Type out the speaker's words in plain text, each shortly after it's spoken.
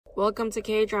Welcome to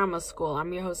K-Drama School.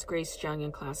 I'm your host, Grace Jung,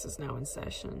 and class is now in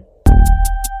session.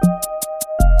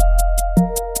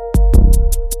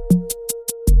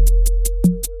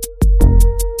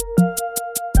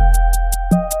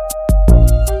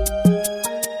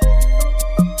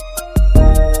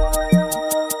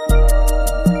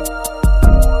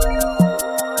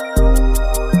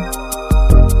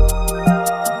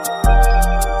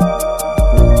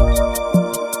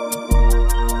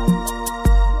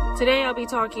 Today I'll be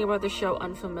talking about the show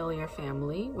Unfamiliar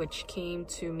Family, which came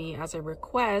to me as a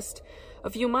request a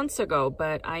few months ago,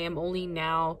 but I am only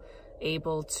now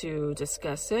able to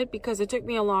discuss it because it took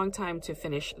me a long time to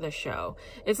finish the show.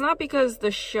 It's not because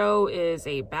the show is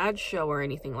a bad show or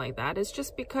anything like that. It's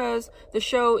just because the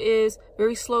show is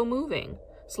very slow moving.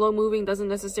 Slow moving doesn't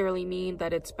necessarily mean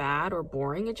that it's bad or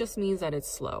boring. It just means that it's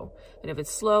slow. And if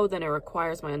it's slow, then it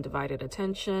requires my undivided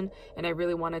attention. And I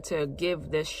really wanted to give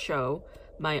this show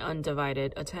my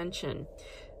undivided attention.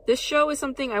 This show is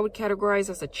something I would categorize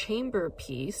as a chamber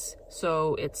piece.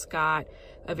 So it's got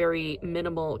a very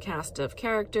minimal cast of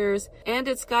characters and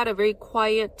it's got a very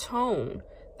quiet tone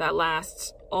that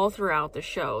lasts all throughout the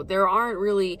show. There aren't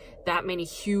really that many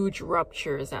huge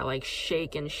ruptures that like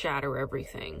shake and shatter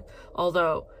everything.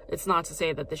 Although it's not to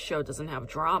say that this show doesn't have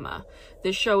drama.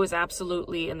 This show is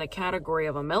absolutely in the category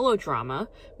of a melodrama,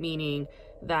 meaning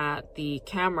that the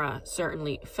camera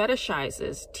certainly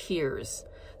fetishizes tears.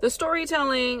 The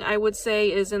storytelling, I would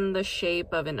say, is in the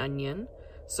shape of an onion.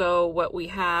 So what we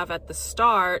have at the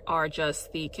start are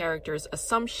just the characters'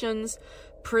 assumptions,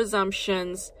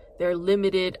 presumptions, their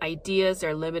limited ideas,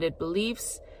 their limited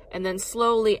beliefs. And then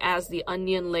slowly, as the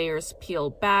onion layers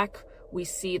peel back, we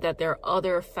see that there are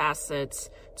other facets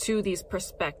to these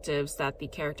perspectives that the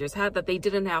characters had that they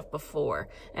didn't have before.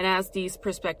 And as these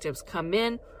perspectives come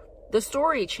in, the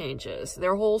story changes.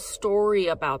 Their whole story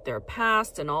about their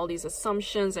past and all these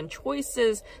assumptions and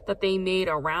choices that they made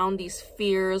around these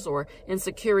fears or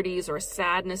insecurities or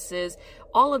sadnesses,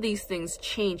 all of these things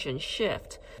change and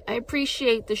shift. I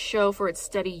appreciate the show for its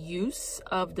steady use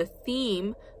of the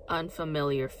theme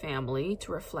Unfamiliar Family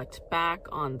to reflect back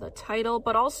on the title,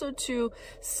 but also to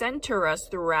center us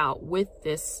throughout with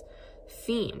this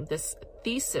theme, this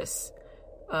thesis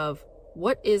of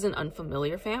what is an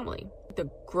unfamiliar family. The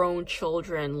grown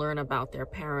children learn about their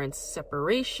parents'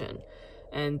 separation.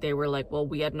 And they were like, well,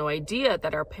 we had no idea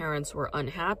that our parents were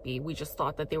unhappy. We just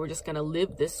thought that they were just going to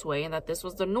live this way and that this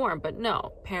was the norm. But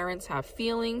no, parents have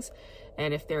feelings.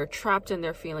 And if they're trapped in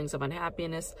their feelings of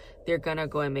unhappiness, they're going to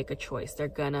go and make a choice. They're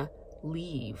going to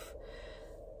leave.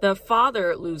 The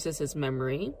father loses his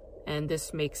memory, and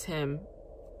this makes him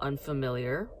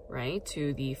unfamiliar, right,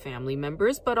 to the family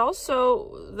members. But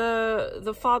also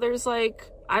the father's like,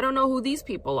 I don't know who these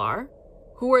people are.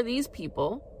 Who are these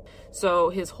people? So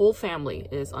his whole family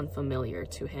is unfamiliar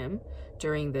to him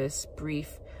during this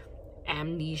brief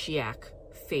amnesiac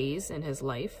phase in his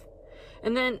life.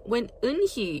 And then when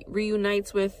Eun-hee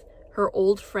reunites with her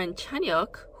old friend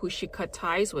Chanyeok, who she cut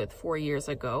ties with 4 years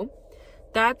ago,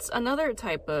 that's another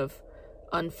type of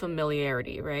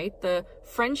unfamiliarity, right? The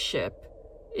friendship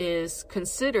is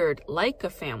considered like a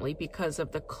family because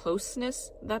of the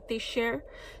closeness that they share.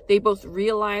 They both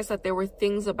realize that there were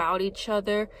things about each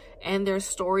other and their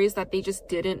stories that they just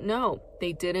didn't know.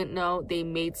 They didn't know. They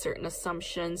made certain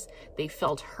assumptions. They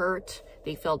felt hurt.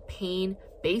 They felt pain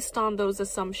based on those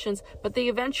assumptions, but they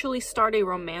eventually start a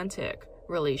romantic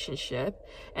relationship,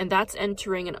 and that's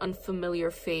entering an unfamiliar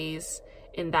phase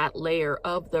in that layer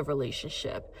of the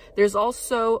relationship. There's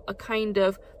also a kind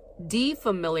of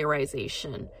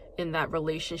defamiliarization in that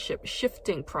relationship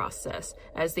shifting process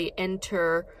as they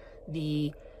enter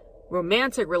the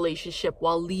romantic relationship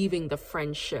while leaving the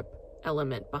friendship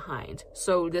element behind.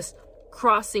 So this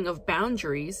crossing of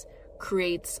boundaries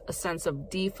creates a sense of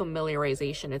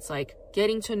defamiliarization. It's like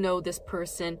getting to know this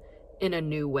person in a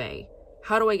new way.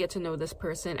 How do I get to know this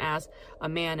person as a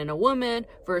man and a woman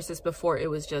versus before it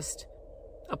was just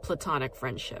a platonic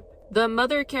friendship? The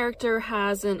mother character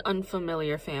has an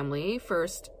unfamiliar family.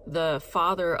 First, the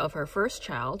father of her first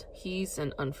child, he's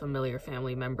an unfamiliar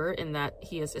family member in that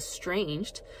he is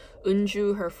estranged.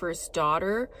 Eunju, her first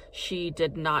daughter, she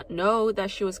did not know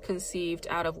that she was conceived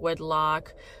out of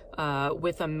wedlock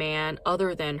with a man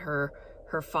other than her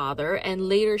father, and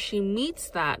later she meets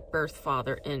that birth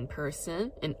father in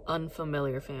person, an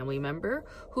unfamiliar family member,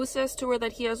 who says to her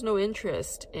that he has no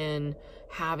interest in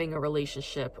having a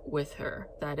relationship with her,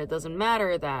 that it doesn't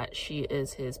matter that she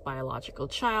is his biological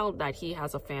child, that he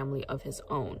has a family of his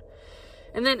own.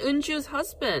 And then Eunju's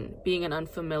husband being an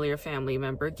unfamiliar family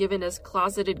member, given his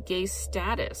closeted gay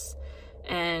status,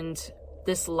 and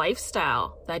this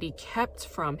lifestyle that he kept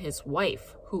from his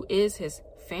wife, who is his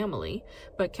family,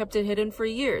 but kept it hidden for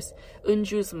years.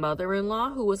 Eunju's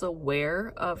mother-in-law, who was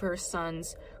aware of her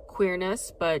son's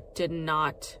queerness but did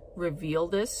not reveal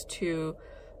this to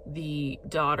the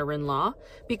daughter-in-law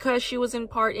because she was in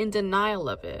part in denial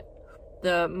of it.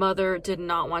 The mother did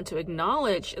not want to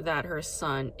acknowledge that her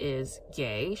son is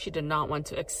gay. She did not want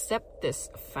to accept this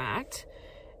fact.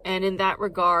 And in that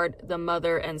regard, the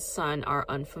mother and son are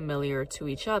unfamiliar to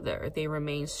each other. They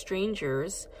remain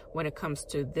strangers when it comes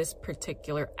to this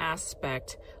particular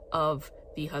aspect of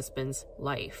the husband's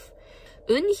life.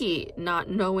 Eunhee, not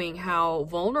knowing how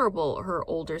vulnerable her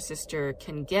older sister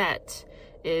can get,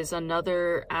 is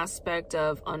another aspect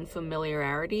of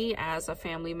unfamiliarity as a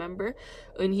family member.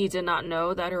 Eunhee did not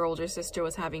know that her older sister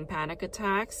was having panic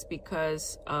attacks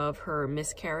because of her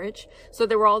miscarriage. So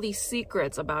there were all these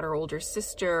secrets about her older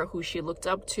sister who she looked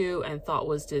up to and thought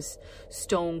was this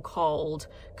stone-cold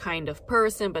kind of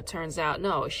person, but turns out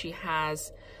no, she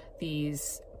has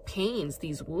these pains,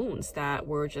 these wounds that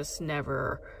were just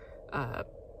never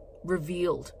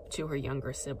revealed to her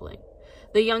younger sibling.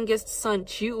 The youngest son,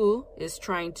 Ji-woo, is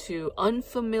trying to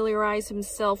unfamiliarize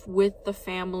himself with the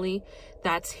family.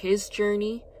 That's his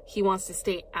journey. He wants to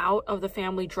stay out of the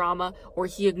family drama, or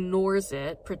he ignores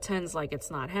it, pretends like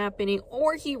it's not happening,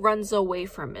 or he runs away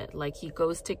from it, like he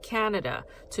goes to Canada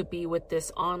to be with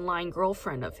this online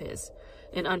girlfriend of his,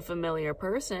 an unfamiliar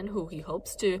person who he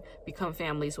hopes to become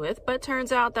families with, but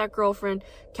turns out that girlfriend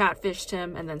catfished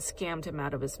him and then scammed him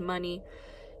out of his money.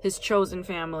 His chosen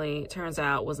family, turns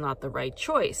out, was not the right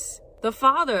choice. The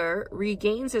father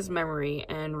regains his memory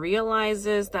and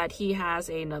realizes that he has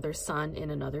another son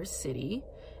in another city.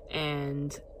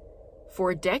 And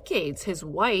for decades, his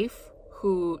wife,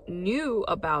 who knew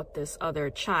about this other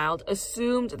child,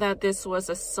 assumed that this was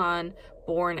a son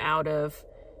born out of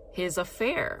his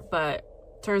affair. But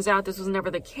turns out this was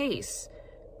never the case.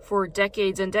 For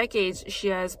decades and decades, she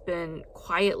has been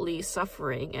quietly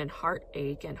suffering and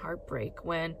heartache and heartbreak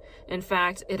when, in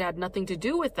fact, it had nothing to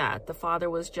do with that. The father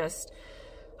was just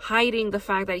hiding the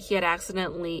fact that he had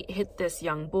accidentally hit this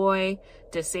young boy,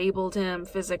 disabled him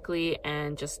physically,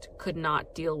 and just could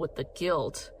not deal with the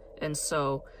guilt, and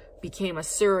so became a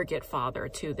surrogate father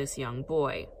to this young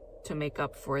boy to make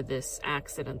up for this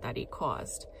accident that he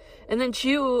caused. And then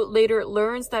Ji-woo later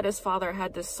learns that his father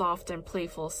had this soft and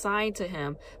playful side to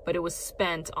him, but it was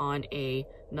spent on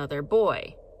another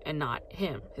boy and not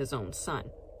him, his own son.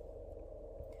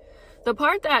 The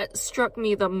part that struck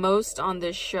me the most on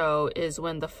this show is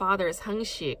when the father's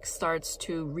Hang-sik starts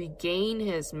to regain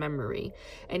his memory,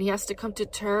 and he has to come to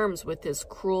terms with his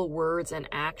cruel words and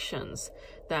actions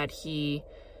that he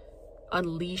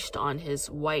unleashed on his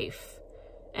wife.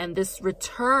 And this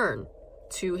return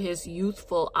to his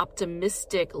youthful,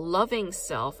 optimistic, loving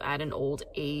self at an old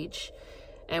age.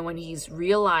 And when he's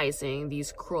realizing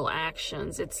these cruel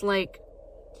actions, it's like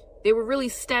they were really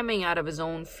stemming out of his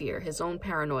own fear, his own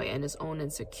paranoia, and his own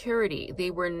insecurity.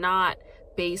 They were not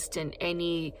based in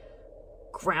any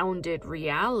grounded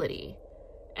reality.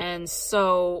 And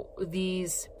so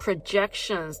these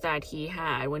projections that he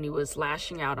had when he was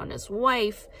lashing out on his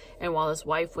wife, and while his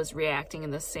wife was reacting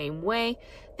in the same way,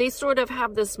 they sort of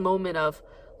have this moment of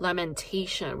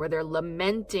lamentation where they're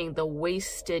lamenting the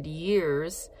wasted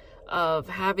years of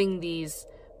having these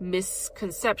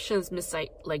misconceptions,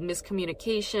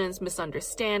 miscommunications,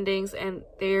 misunderstandings, and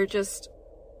they're just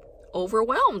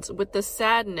overwhelmed with the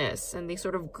sadness, and they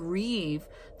sort of grieve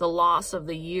the loss of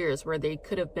the years where they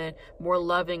could have been more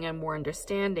loving and more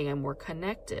understanding and more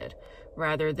connected,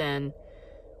 rather than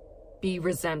be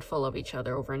resentful of each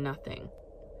other over nothing.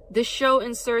 This show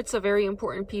inserts a very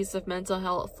important piece of mental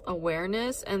health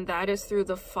awareness, and that is through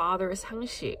the father's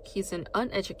Hang-sik. He's an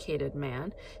uneducated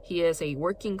man. He is a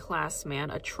working class man,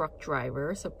 a truck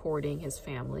driver supporting his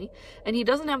family, and he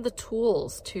doesn't have the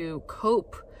tools to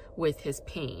cope with his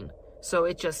pain. So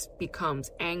it just becomes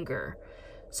anger.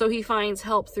 So he finds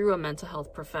help through a mental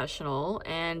health professional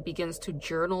and begins to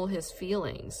journal his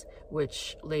feelings,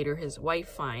 which later his wife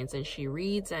finds, and she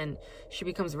reads and she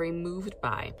becomes very moved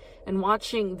by. And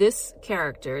watching this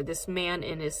character, this man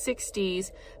in his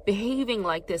 60s, behaving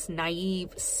like this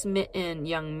naive, smitten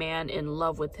young man in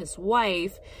love with his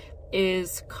wife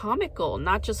is comical,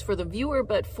 not just for the viewer,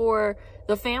 but for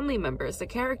the family members, the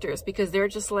characters, because they're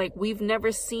just like, we've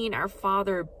never seen our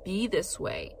father be this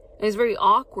way. And it's very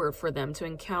awkward for them to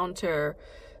encounter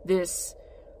this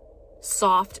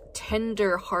soft,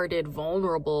 tender-hearted,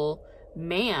 vulnerable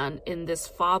man in this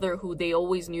father who they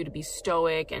always knew to be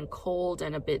stoic and cold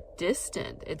and a bit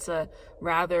distant. It's a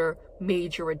rather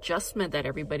major adjustment that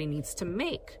everybody needs to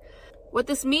make. What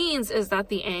this means is that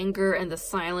the anger and the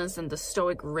silence and the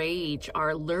stoic rage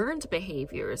are learned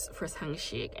behaviors for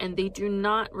Sang-shik, and they do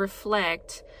not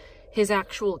reflect his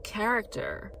actual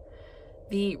character.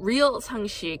 The real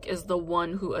Sang-shik is the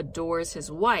one who adores his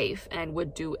wife and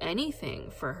would do anything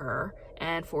for her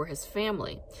and for his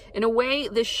family. In a way,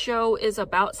 this show is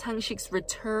about Sang-shik's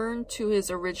return to his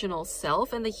original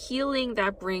self and the healing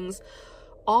that brings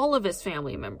all of his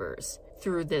family members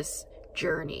through this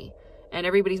journey. And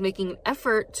everybody's making an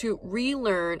effort to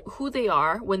relearn who they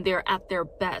are when they're at their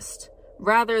best,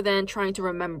 rather than trying to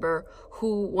remember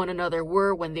who one another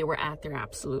were when they were at their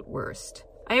absolute worst.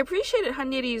 I appreciated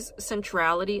Han Ye-ri's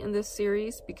centrality in this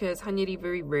series because Han Ye-ri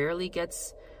very rarely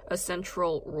gets a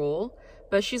central role,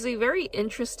 but she's a very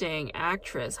interesting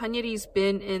actress. Han Ye-ri's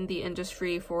been in the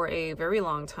industry for a very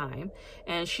long time,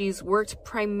 and she's worked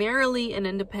primarily in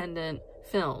independent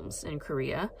films in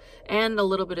Korea and a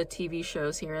little bit of TV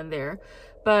shows here and there.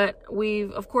 But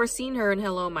we've, of course, seen her in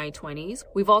Hello, My 20s.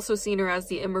 We've also seen her as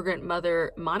the immigrant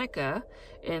mother Monica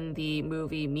in the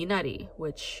movie Minari,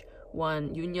 which won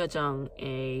Yoon Ye-jung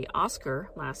an Oscar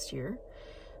last year.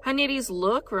 Han Ye-ri's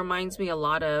look reminds me a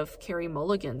lot of Carey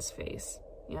Mulligan's face.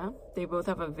 Yeah, they both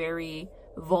have a very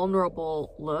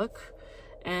vulnerable look,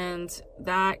 and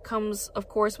that comes, of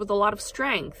course, with a lot of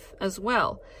strength as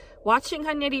well. Watching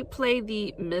Han Ye-ri play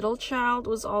the middle child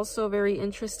was also very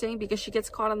interesting because she gets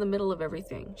caught in the middle of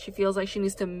everything. She feels like she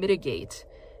needs to mitigate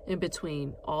in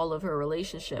between all of her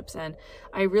relationships, and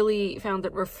I really found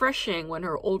it refreshing when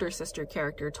her older sister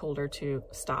character told her to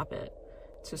stop it,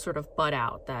 to sort of butt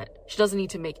out that she doesn't need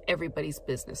to make everybody's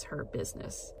business her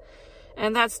business.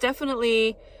 And that's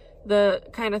definitely the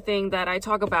kind of thing that I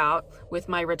talk about with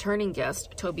my returning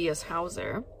guest, Tobias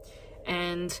Hauser.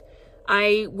 And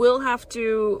I will have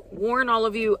to warn all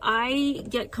of you, I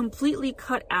get completely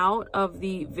cut out of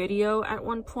the video at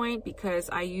one point because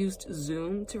I used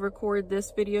Zoom to record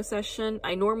this video session.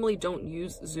 I normally don't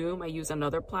use Zoom, I use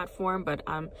another platform, but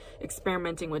I'm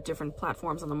experimenting with different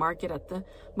platforms on the market at the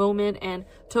moment, and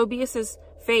Tobias's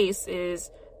face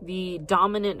is the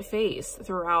dominant face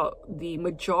throughout the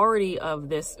majority of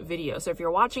this video. So if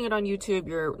you're watching it on YouTube,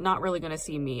 you're not really going to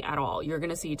see me at all. You're going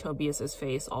to see Tobias's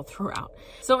face all throughout.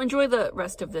 So enjoy the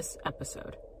rest of this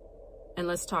episode. And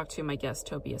let's talk to my guest,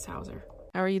 Tobias Hauser.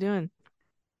 How are you doing?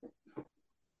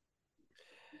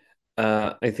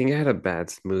 I think I had a bad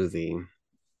smoothie.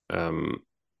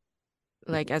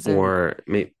 Like as in, Or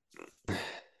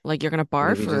like you're going to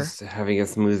maybe barf or just having a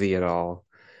smoothie at all.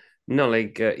 No,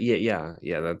 like yeah,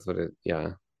 that's what it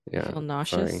yeah. feel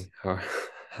nauseous? Sorry.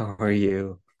 How are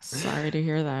you? Sorry to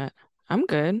hear that. I'm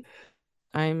good.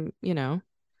 I'm,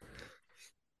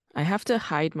 I have to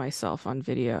hide myself on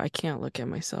video. I can't look at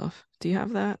myself. Do you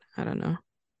have that? I don't know.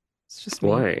 It's just me.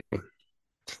 Why?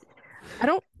 I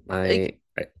don't like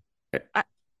I I,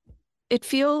 it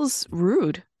feels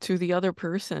rude to the other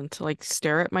person to like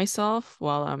stare at myself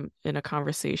while I'm in a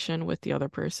conversation with the other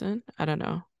person. I don't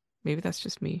know. Maybe that's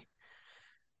just me.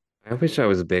 I wish I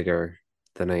was bigger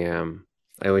than I am.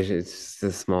 I wish it's just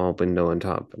a small window on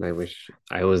top, and I wish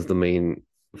I was the main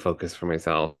focus for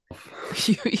myself.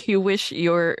 You wish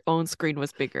your own screen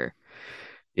was bigger.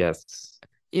 Yes.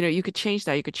 You could change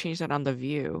that. You could change that on the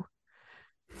view,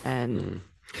 and Hmm.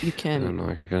 you I can don't know.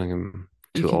 I feel like I'm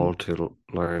you too can old to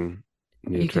learn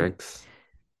new you can tricks.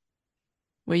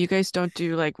 well, you guys don't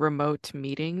do like remote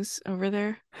meetings over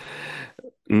there?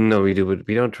 No, we do, but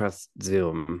we don't trust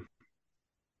Zoom.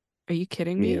 Are you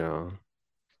kidding You me? know,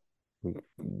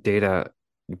 data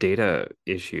data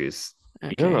issues.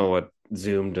 You don't Okay. know what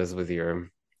Zoom does with your.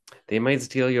 They might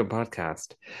steal your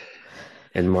podcast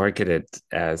and market it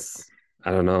as,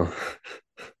 I don't know.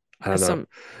 I don't As know. some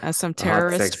as some A hot,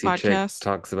 terrorist sexy chick podcast.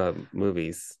 talks about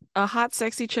movies. A hot,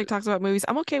 sexy chick talks about movies.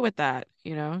 I'm okay with that,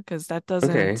 because that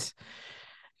Okay, doesn't,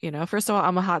 first of all,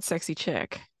 I'm a hot, sexy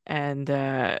chick. And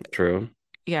true.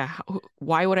 yeah,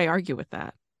 why would I argue with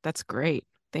that? That's great.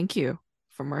 Thank you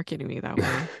for marketing me that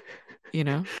way.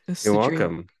 This is You're the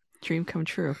welcome. dream come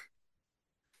true.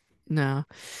 No.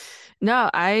 No,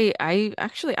 I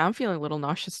actually I'm feeling a little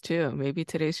nauseous too. Maybe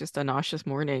today's just a nauseous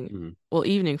morning. Mm, Well,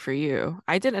 evening for you.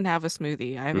 I didn't have a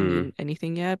smoothie. I haven't mm. eaten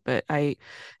anything yet, but I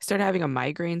started having a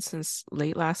migraine since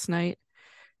late last night,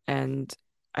 and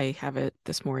I have it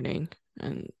this morning,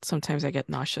 and sometimes I get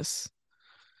nauseous.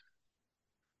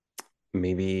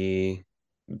 Maybe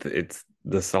it's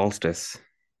the solstice.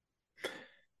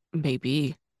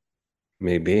 Maybe.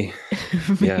 Maybe.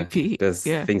 Yeah, Maybe. does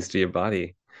Yeah. things to your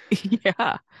body.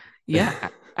 Yeah. Yeah,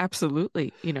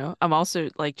 absolutely. I'm also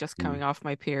like just Mm. coming off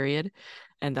my period,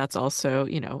 and that's also,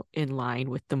 in line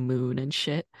with the moon and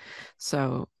shit.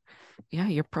 So, yeah,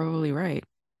 you're probably right.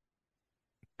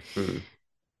 Hmm.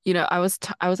 I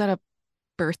was at a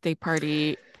birthday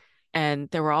party and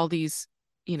there were all these,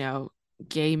 you know,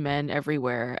 gay men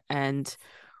everywhere. And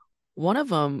one of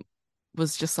them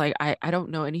was just like, I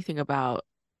don't know anything about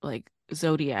like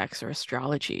zodiacs or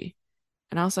astrology.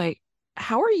 And I was like,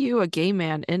 how are you a gay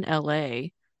man in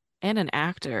LA and an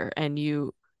actor and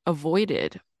you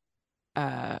avoided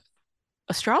uh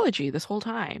astrology this whole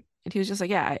time? And he was just like,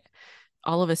 yeah,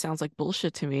 all of it sounds like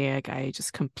bullshit to me. Like I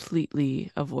just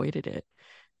completely avoided it.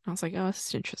 I was like, oh,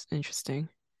 this is interesting.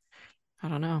 I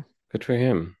don't know. Good for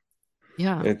him.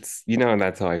 Yeah, It's,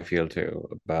 that's how I feel too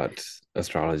about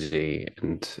astrology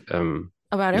and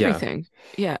about yeah, everything.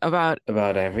 Yeah, about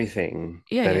about everything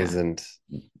yeah, that yeah. isn't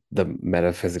the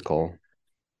metaphysical,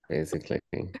 basically.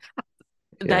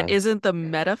 That Yeah. isn't the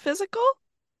metaphysical?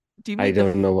 Do you I mean the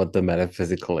don't know what the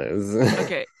metaphysical is.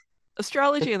 okay,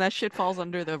 astrology and that shit falls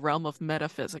under the realm of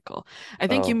metaphysical. I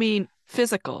think you Oh, mean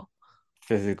physical.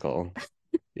 physical.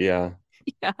 Yeah.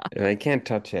 Yeah, If I can't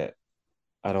touch it,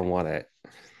 I don't want it.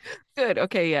 good.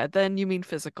 Okay, yeah, then you mean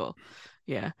physical.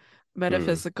 Yeah. Hmm.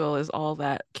 Metaphysical is all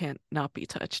that can't not be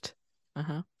touched.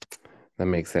 Uh-huh. That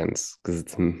makes sense because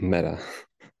it's meta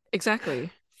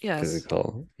Exactly. Yes.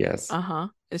 physical. Yes. Uh-huh.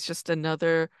 It's just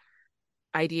another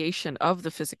ideation of the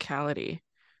physicality,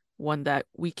 one that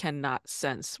we cannot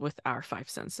sense with our five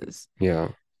senses. Yeah.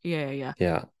 Yeah, yeah, yeah.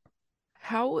 Yeah.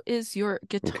 How is your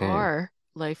Okay. guitar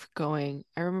life going?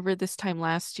 I remember this time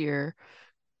last year,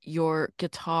 your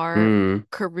guitar Hmm.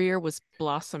 career was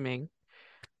blossoming,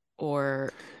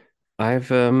 or I've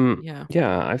yeah.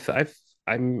 yeah,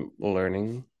 I'm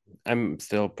learning. I'm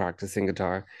still practicing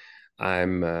guitar.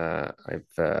 I've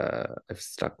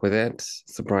stuck with it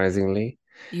surprisingly.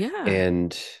 Yeah.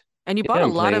 And And you bought yeah, a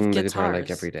I'm lot of playing the guitar like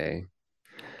guitars. every day.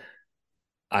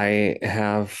 I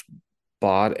have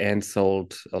bought and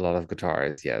sold a lot of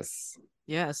guitars, yes.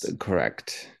 Yes.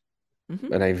 Correct.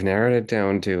 Hmm. And I've narrowed it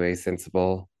down to a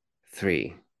sensible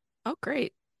three, Oh,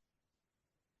 great.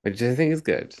 which I think is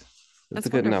good. It's a That's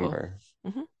good wonderful. number.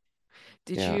 Hmm.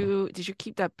 Yeah. Did you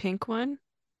keep that pink one?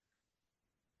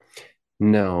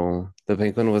 No, the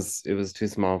pink one was too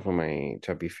small for my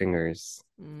chubby fingers.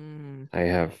 Mm. I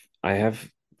have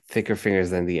thicker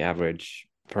fingers than the average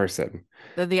person.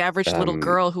 The average little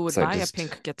girl who would So I buy a just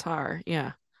pink guitar.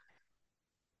 Yeah.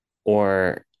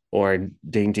 or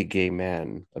dainty gay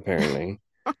man, apparently.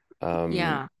 Um,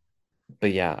 Yeah.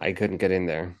 but yeah, I couldn't get in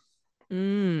there.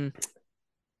 Mm.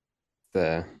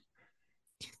 The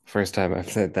first time I've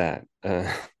said that.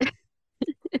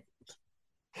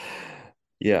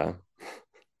 Yeah.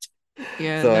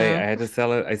 Yeah, So I no. had to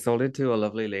sell it. I sold it to a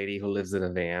lovely lady who lives in a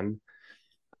van.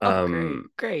 Oh, great. Um,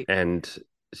 Great. and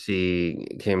she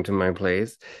came to my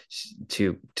place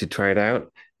to try it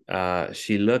out.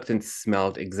 She looked and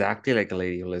smelled exactly like a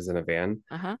lady who lives in a van.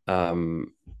 Uh-huh.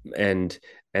 Um, and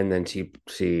and then she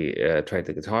tried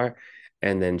the guitar,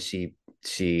 and then she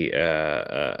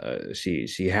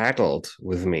haggled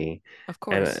with me, Of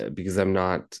and course. because I'm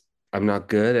not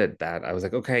good at that, I was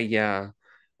like, okay, yeah,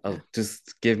 Yeah. I'll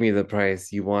just give me the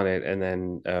price you want it, and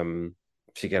then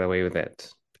she got away with it.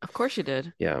 Of course you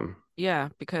did. Yeah. Yeah,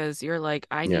 because you're like,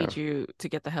 I Yeah. need you to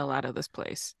get the hell out of this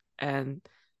place. And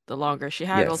the longer she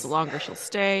haggles, the Yes. longer she'll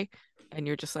stay. And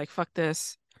you're just like, fuck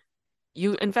this.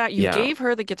 In fact, you Yeah. gave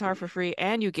her the guitar for free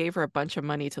and you gave her a bunch of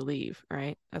money to leave,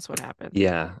 right? That's what happened.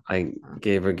 Yeah. I Uh,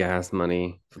 gave her gas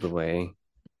money for the way.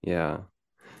 Yeah.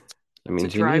 I to mean,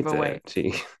 she drive needs away.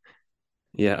 it.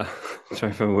 Yeah,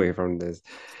 drive away from this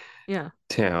Yeah.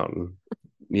 town.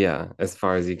 Yeah, as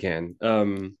far as you can.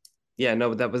 Yeah,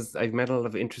 no, but I've met a lot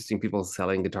of interesting people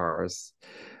selling guitars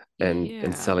and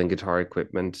Yeah. selling guitar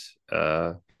equipment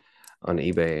on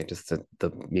eBay. Just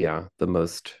the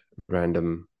most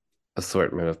random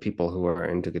assortment of people who are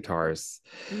into guitars.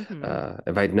 Hmm.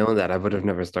 If I'd known that, I would have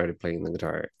never started playing the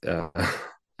guitar.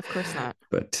 Of course not.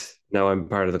 But now I'm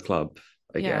part of the club,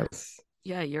 I Yeah. guess.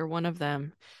 Yeah, you're one of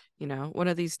them. One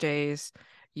of these days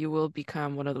you will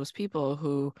become one of those people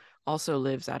who also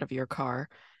lives out of your car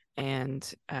and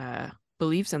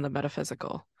believes in the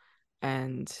metaphysical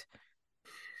and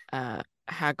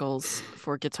haggles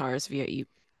for guitars via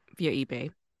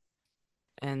eBay.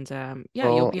 And yeah,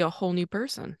 you'll be Well, a whole new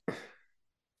person.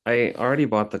 I already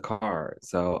bought the car,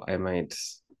 so I might.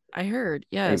 I heard,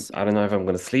 I yes. I don't know if I'm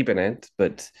going to sleep in it,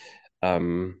 but yeah,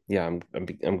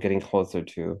 I'm getting closer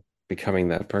to becoming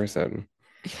that person.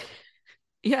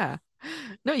 Yeah.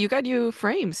 No, you got new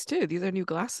frames too. These are new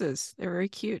glasses. They're very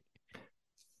cute.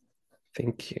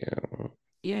 Thank you.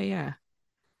 Yeah, yeah.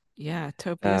 Yeah,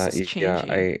 Tobias is Yeah,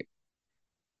 changing.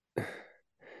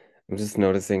 I'm just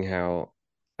noticing how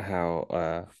how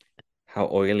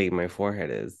oily my forehead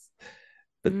is,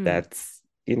 but Mm.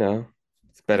 you know,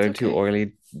 it's That's better too okay.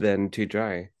 oily than too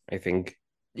dry. I think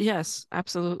Yes,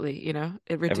 absolutely.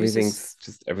 It reduces.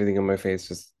 everything on my face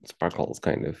just sparkles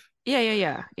kind of.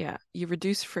 Yeah. You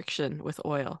reduce friction with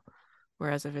oil,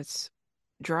 whereas if it's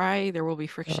dry, there will be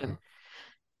friction.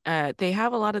 Yeah. They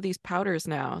have a lot of these powders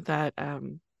now that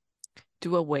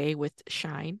do away with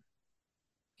shine.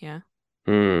 Yeah,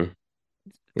 Hmm.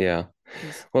 Yeah.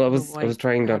 these Well, little I was white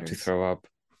trying not to powders. throw up,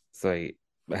 so I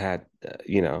had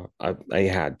I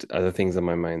had other things on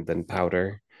my mind than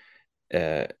powder.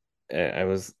 Uh,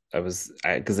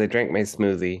 because I drank my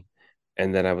smoothie,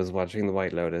 and then I was watching The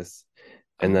White Lotus,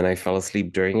 and Oh, then I fell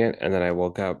asleep during it, and then I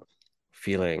woke up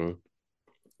feeling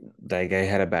like I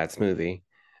had a bad smoothie.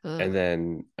 ugh. And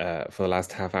then for the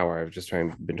last half hour, I've just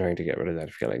been trying to get rid of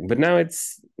that feeling. But now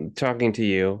it's talking to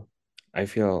you, I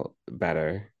feel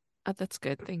better. That's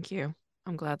good. Thank you.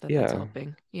 I'm glad that that's Yeah.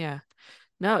 helping. Yeah.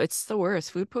 No, it's the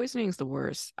worst. Food poisoning is the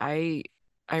worst. I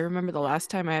remember the last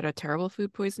time I had a terrible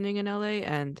food poisoning in LA,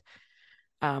 and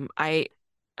I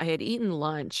had eaten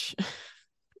lunch.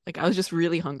 Like I was just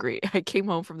really hungry. I came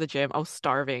home from the gym. I was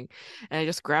starving, and I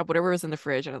just grabbed whatever was in the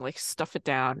fridge and I like stuff it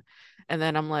down. And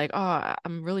then I'm like, "Oh,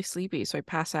 I'm really sleepy." So I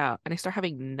pass out and I start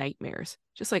having nightmares.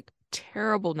 Just like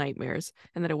terrible nightmares.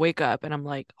 And then I wake up and I'm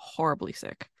like horribly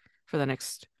sick for the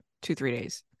next 2, 3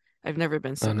 days. I've never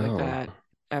been Oh sick like no. that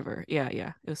ever. Yeah.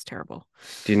 It was terrible.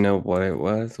 Do you know what it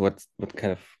was? What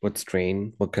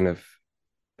strain? What kind of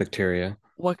bacteria?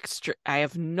 I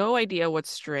have no idea what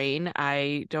strain.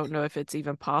 I don't know if it's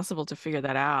even possible to figure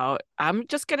that out. I'm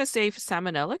just gonna say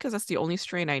Salmonella because that's the only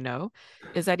strain I know.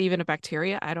 Is that even a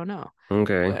bacteria? I don't know,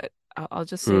 Okay. but I'll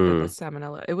just say that Hmm. that's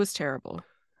Salmonella. It was terrible.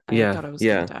 I Yeah, thought I was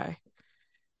gonna yeah, die.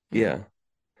 Yeah. yeah.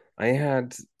 I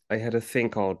had I had a thing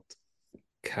called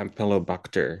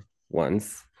Campylobacter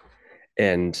once,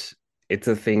 and it's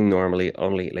a thing normally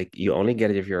only like you only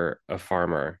get it if you're a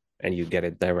farmer and you get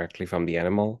it directly from the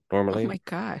animal Oh normally. my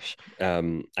gosh.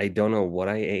 I don't know what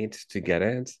I ate to get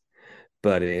it,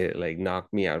 but it like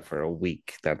knocked me out for a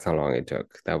week. That's how long it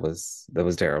took. That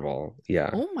was terrible.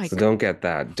 Yeah. Oh my So God. don't get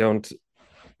that. Don't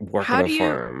work on How a do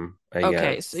you? farm, I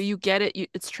Okay, so guess. you get it.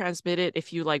 It's transmitted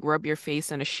if you like rub your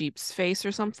face in a sheep's face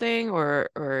or something, or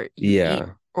you eat,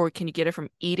 Yeah. or can you get it from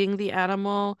eating the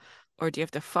animal, or do you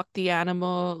have to fuck the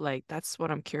animal? Like that's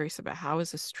what I'm curious about. How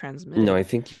is this No, transmitted? I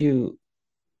think you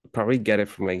probably get it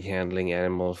from like handling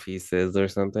animal feces or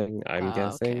something, I'm Okay,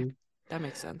 guessing. that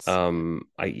makes sense.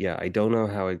 I don't know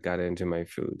how it got into my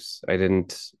foods. I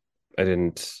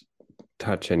didn't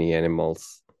touch any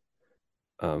animals.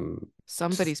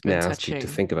 Just Somebody's been nasty to touching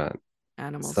think about.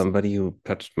 animals Somebody who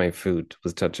touched my food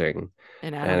was touching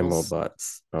and animal animals.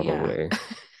 butts, Yeah. probably.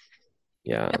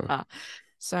 Yeah. Yeah.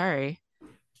 Sorry.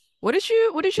 What did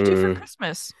you do for Mm.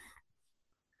 Christmas?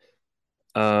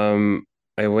 Um,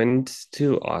 I went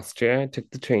to Austria, took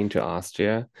the train to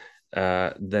Austria.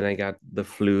 Then I got the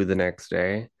flu the next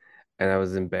day, and I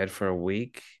was in bed for a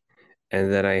week,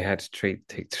 and then I had to take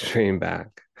the train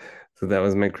back. So that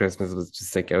was my Christmas, was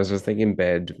just like I was just like in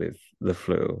bed with the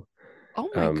flu, Oh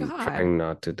my God. trying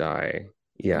not to die.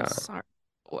 I'm Yeah. sorry.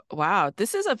 Wow,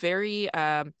 this is a very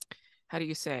how do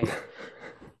you say?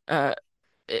 Uh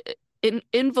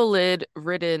invalid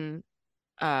ridden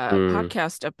Mm,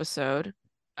 podcast episode.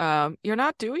 You're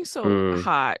not doing so mm,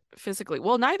 hot physically.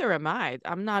 Well, neither am I.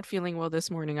 I'm not feeling well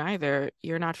this morning either.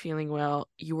 You're not feeling well.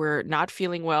 You were not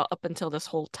feeling well up until this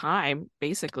whole time,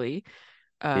 basically,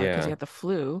 because you yeah. had the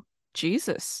flu.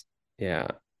 Jesus.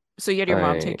 Yeah. So you had your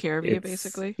mom take care of you, It's,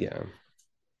 basically? yeah.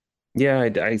 Yeah,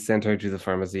 I sent her to the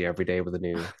pharmacy every day with a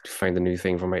new to find the new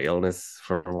thing for my illness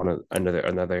for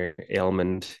another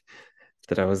ailment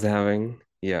that I was having.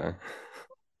 Yeah.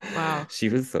 Wow. She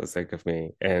was so sick of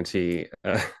me, and she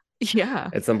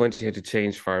Yeah. at some point she had to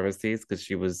change pharmacies because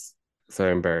she was so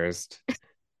embarrassed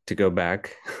to go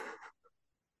back.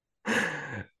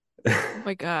 Oh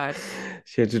my God.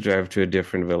 She had to drive to a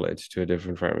different village to a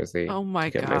different Oh pharmacy my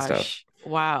to get my stuff. gosh.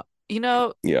 Wow.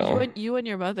 Yeah. You and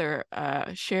your mother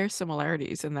share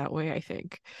similarities in that way, I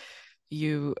think.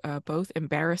 You both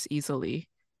embarrass easily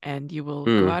and you will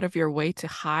go Mm, out of your way to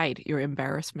hide your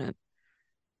embarrassment.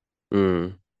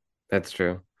 mm, that's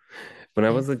true. When I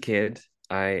Yeah. was a kid,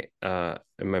 I and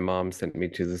my mom sent me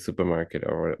to the supermarket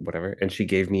or whatever, and she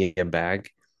gave me a bag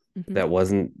Hmm. that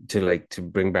wasn't to like to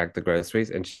bring back the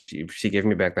groceries, and if she gave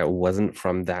me a bag that wasn't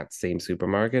from that same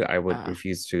supermarket, I would Uh,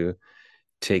 refuse to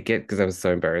take it because I was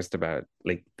so embarrassed about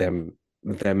like them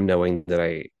knowing that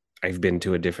I've been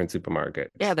to a different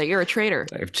supermarket. yeah, that you're a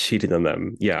traitor. I've cheated on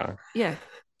them. Yeah. Yeah.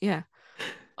 Yeah.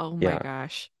 Oh my Yeah.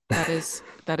 gosh. That is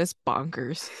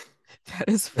bonkers. That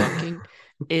is fucking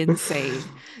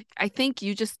insane. I think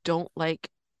you just don't like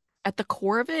at the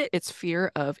core of it, it's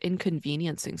fear of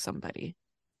inconveniencing somebody.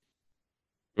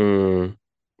 Mm,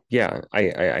 yeah,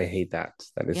 I hate that.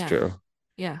 That is Yeah. true.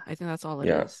 Yeah, I think that's all it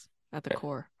Yeah. is at the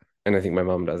core. And I think my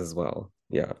mom does as well.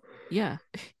 Yeah. Yeah.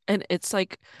 And it's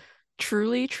like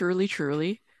truly, truly,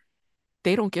 truly,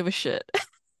 they don't give a shit.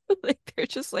 Like they're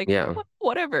just like Yeah.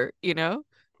 whatever, you know?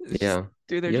 It's just Yeah.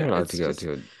 do their You're job. allowed to It's go just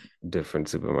to a different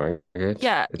supermarket.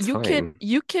 yeah, It's fine.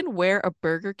 you can wear a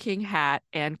Burger King hat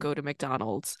and go to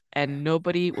McDonald's and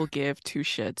nobody will give two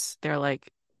shits. They're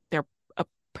like they're a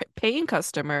paying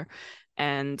customer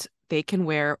and they can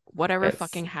wear whatever Yes.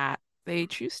 fucking hat they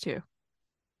choose to.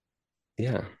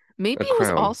 Yeah. Maybe A it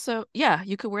was crown. also yeah,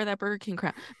 you could wear that Burger King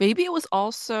crown. Maybe it was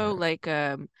also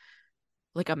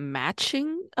like a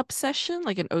matching obsession,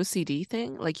 like an OCD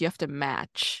thing. Like you have to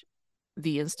match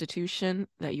the institution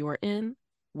that you are in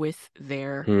with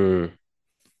their Hmm.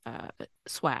 uh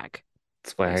swag,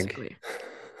 Swag. basically.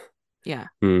 Yeah.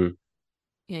 Hmm.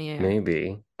 Yeah, yeah, yeah.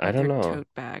 Maybe. I Like don't their know. tote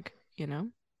bag, you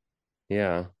know?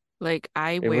 Yeah. Like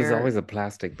I It was wear always a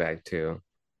plastic bag too.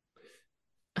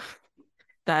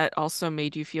 that also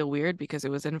made you feel weird because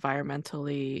it was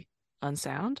environmentally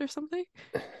unsound or something.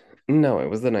 No, it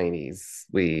was the 90s.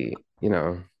 We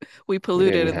We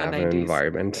polluted didn't in the have an 90s.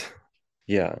 environment.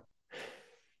 Yeah.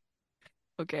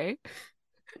 Okay.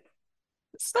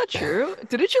 It's not true.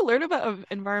 Didn't you learn about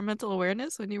environmental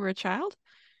awareness when you were a child?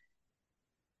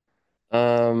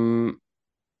 Um,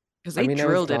 Because I they mean, I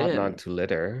was drilled it taught not in. to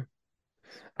litter.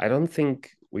 I don't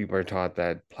think we were taught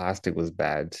that plastic was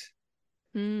bad.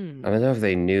 I Hmm. don't know if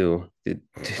they knew. Did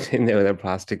they know that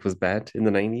plastic was bad in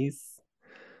the 90s?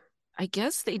 I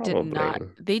guess they did Probably. not.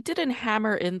 They didn't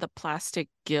hammer in the plastic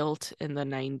guilt in the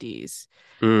 90s.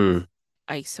 Mm,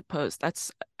 I suppose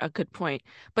that's a good point.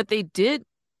 But they did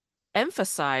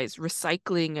emphasize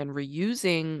recycling and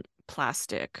reusing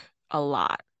plastic a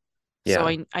lot. So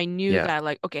yeah. I knew Yeah. that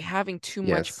like okay, having too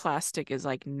much Yes. plastic is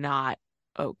like not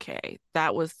okay.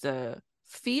 That was the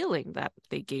feeling that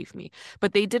they gave me.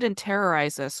 But they didn't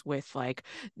terrorize us with like,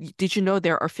 did you know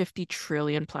there are 50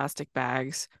 trillion plastic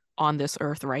bags on this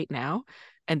earth right now?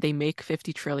 And they make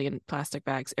 50 trillion plastic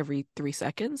bags every 3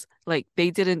 seconds. Like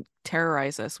they didn't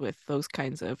terrorize us with those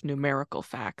kinds of numerical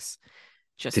facts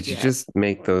just Did you yet. just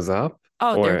make those up?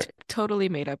 Oh, they're Or t totally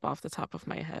made up off the top of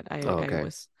my head. oh, okay.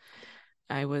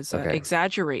 I was Okay.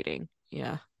 exaggerating.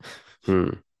 Yeah.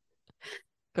 Hmm.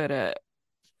 But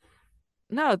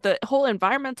no, the whole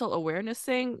environmental awareness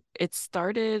thing, it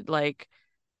started like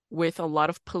with a lot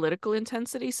of political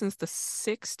intensity since the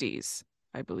 60s,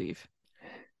 I believe,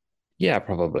 Yeah,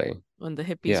 probably. when the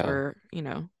hippies Yeah. were, you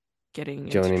know, getting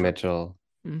into Joni trouble. Mitchell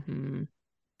Hmm.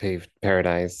 paved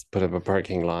paradise, put up a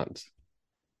parking lot.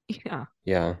 Yeah.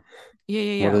 Yeah. Yeah,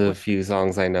 yeah, One yeah. of the What? few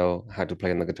songs I know how to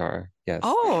play on the guitar. Yes.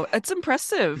 Oh, it's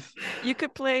impressive. You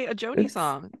could play a Joni It's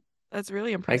song. That's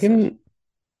really I impressive. can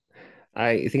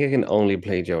I think I can only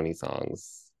play Joni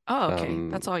songs. Oh, okay. Um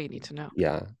That's all you need to know.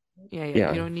 yeah. Yeah, yeah.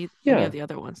 You Yeah. don't need any of Yeah. the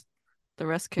other ones. The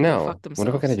rest can go fuck No. What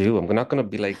am I gonna themselves. do? I'm not gonna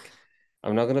be like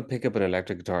I'm not gonna pick up an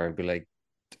electric guitar and be like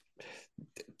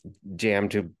jam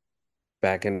to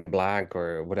Back in Black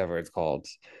or whatever it's called.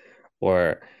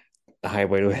 Or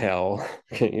Highway to Hell.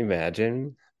 Can you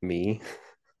imagine me?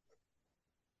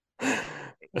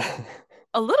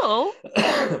 A little,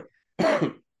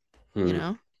 you Hmm.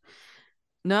 know.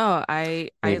 No, I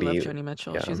love Maybe. Joni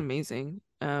Mitchell. Yeah. She's amazing.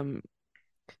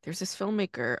 There's this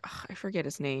filmmaker, ugh, I forget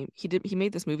his name. He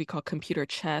made this movie called Computer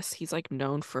Chess. He's like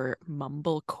known for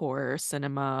mumblecore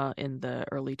cinema in the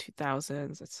early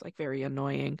 2000s. It's like very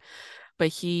annoying. But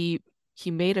he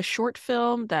made a short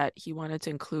film that he wanted to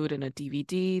include in a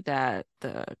DVD that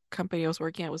the company I was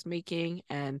working at was making,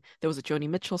 and there was a Joni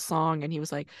Mitchell song, and he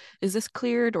was like, "Is this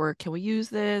cleared or can we use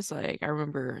this?" Like I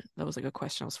remember that was like a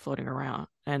question I was floating around,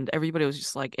 and everybody was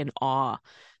just like in awe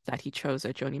that he chose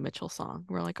a Joni Mitchell song.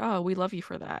 We're like, "Oh, we love you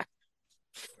for that."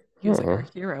 He was like our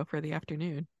Oh, hero for the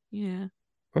afternoon. Yeah,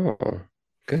 oh,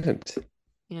 good.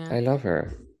 yeah. I love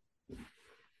her.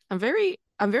 I'm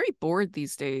very bored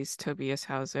these days, Tobias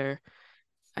Hauser.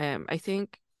 I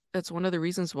think that's one of the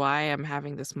reasons why I'm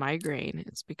having this migraine.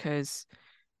 It's because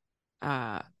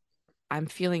uh I'm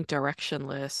feeling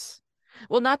directionless.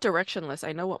 Well, not directionless.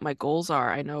 I know what my goals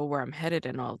are. I know where I'm headed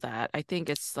and all that. I think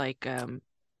it's like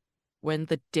when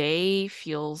the day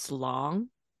feels long,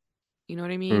 you know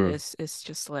what I mean? Hmm. It's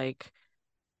just like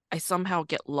I somehow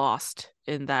get lost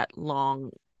in that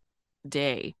long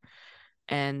day.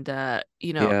 And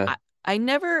you know, Yeah. I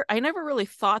never really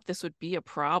thought this would be a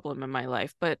problem in my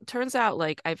life, but it turns out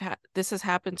like I've had this has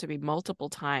happened to me multiple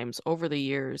times over the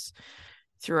years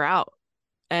throughout.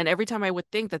 And every time I would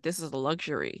think that this is a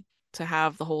luxury to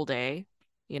have the whole day,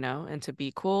 and to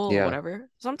be cool or Yeah. whatever.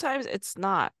 Sometimes it's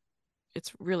not.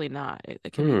 It's really not.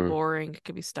 It can be Hmm. boring, it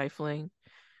can be stifling,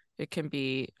 it could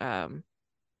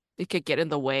get in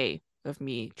the way of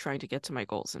me trying to get to my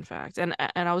goals, in fact. And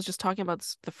I was just talking about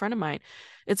this, the friend of mine.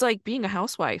 It's like being a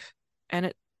housewife,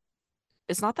 and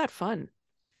it's not that fun,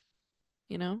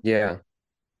 you know? Yeah.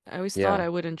 I always thought Yeah. I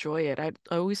would enjoy it. I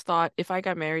always thought if I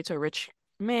got married to a rich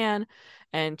man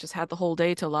and just had the whole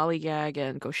day to lollygag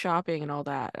and go shopping and all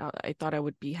that, I thought I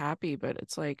would be happy, but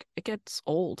it's like it gets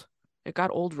old. It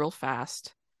got old real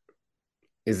fast.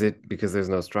 Is it because there's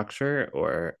no structure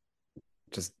or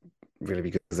just really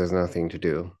because there's nothing to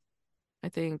do? I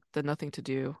think the nothing to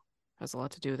do has a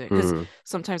lot to do with it because Hmm.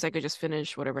 sometimes I could just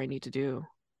finish whatever I need to do,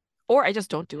 or I just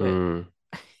don't do it. Hmm.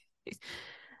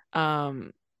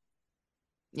 Um,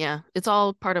 yeah, it's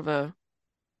all part of a.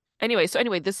 Anyway,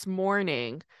 this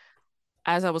morning,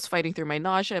 as I was fighting through my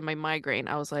nausea and my migraine,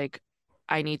 I was like,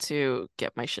 I need to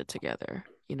get my shit together,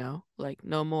 like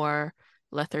no more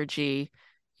lethargy,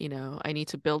 I need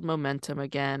to build momentum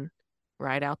again,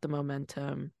 ride out the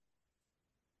momentum,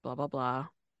 blah, blah, blah.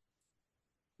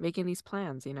 Making these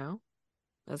plans,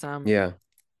 as Yeah.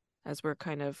 as we're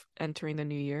kind of entering the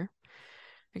new year.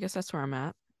 I guess that's where I'm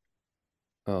at.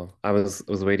 Oh, I was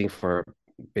waiting for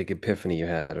a big epiphany you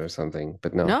had or something,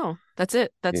 but no, No, that's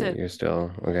it. That's it. you're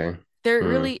still okay. There Hmm.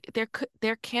 really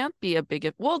there can't be a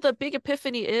well, the big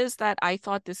epiphany is that I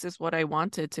thought this is what I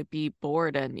wanted, to be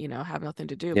bored and have nothing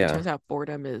to do, but Yeah. turns out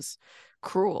boredom is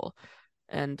cruel.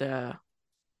 And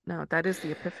no, that is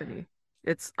the epiphany.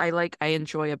 I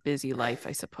enjoy a busy life,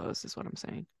 I suppose, is what I'm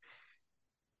saying.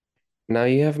 Now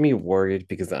you have me worried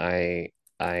because I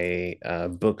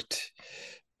I've booked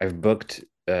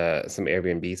some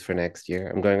Airbnbs for next year.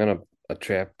 I'm going on a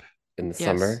trip in the Yes.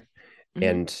 summer Hmm.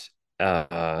 and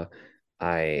uh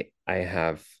I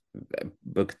have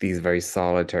booked these very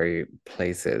solitary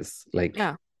places. Like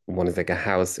Yeah. one is like a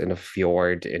house in a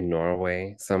fjord in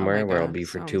Norway Oh my somewhere where I'll God. be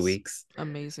for two Sounds weeks.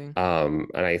 amazing. And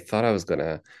I thought I was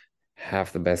gonna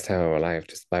have the best time of my life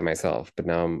just by myself, but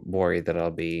now I'm worried that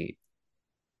I'll be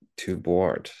too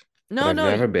bored. But No, I've no,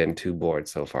 never been too bored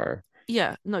so far.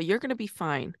 yeah, no, you're gonna be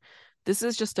fine. This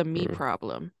is just a me Mm,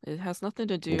 problem. It has nothing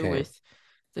to do okay. with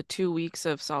the 2 weeks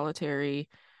of solitary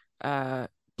uh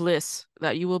bliss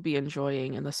that you will be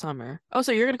enjoying in the summer. Oh,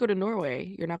 so you're gonna go to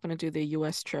Norway. You're not gonna do the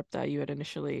US trip that you had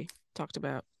initially talked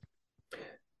about.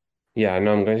 Yeah,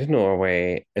 no, I'm going to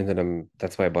Norway and then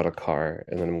that's why I bought a car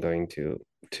and then I'm going to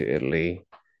Italy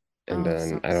and Oh,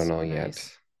 then I sounds don't so know yet.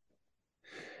 nice.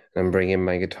 I'm bringing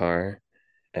my guitar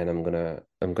and I'm gonna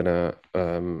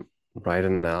write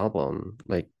an album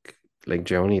like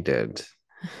Joni did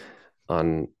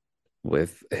on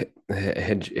with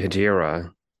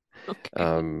Hejira, Okay.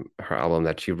 her album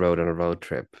that she wrote on a road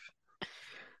trip.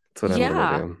 That's what I'm gonna Yeah.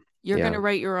 do. You're Yeah. gonna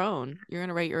write your own. You're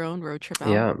gonna write your own road trip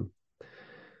Yeah. album.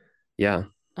 Yeah.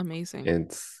 Amazing.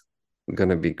 It's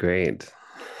gonna be great.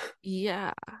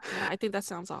 Yeah. Yeah, I think that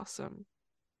sounds awesome.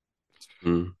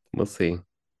 We'll see.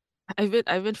 I've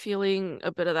been feeling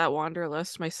a bit of that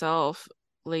wanderlust myself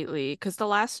lately because the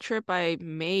last trip I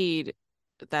made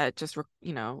that just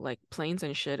like planes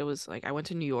and shit, it was like I went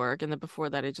to New York, and then before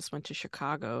that I just went to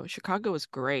Chicago. Chicago was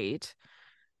great,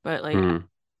 but like Hmm.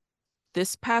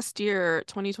 this past year,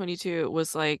 2022,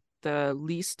 was like the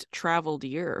least traveled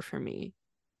year for me.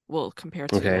 Well,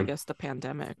 compared to I Okay. guess the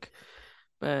pandemic.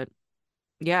 But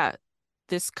yeah,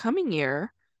 this coming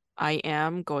year I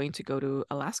am going to go to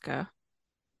Alaska,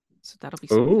 so that'll be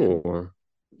something. Oh,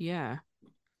 Yeah.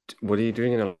 what are you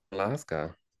doing in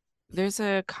Alaska? There's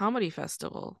a comedy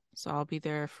festival, so I'll be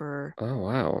there for Oh,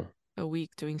 wow. a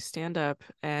week doing stand-up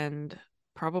and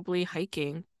probably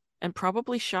hiking and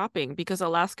probably shopping because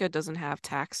Alaska doesn't have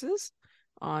taxes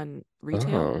on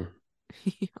retail. Oh,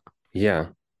 yeah.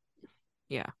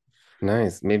 Yeah.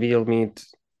 Nice. Maybe you'll meet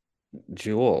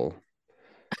Jewel,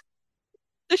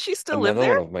 Does she still live another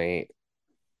there? one of my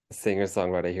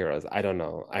singer-songwriter heroes. I don't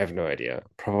know. I have no idea.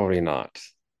 Probably not.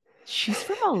 She's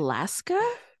from Alaska?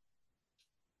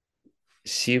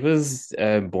 She was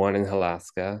born in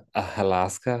Alaska,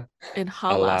 Alaska, In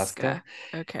Alaska, Alaska.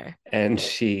 Okay. and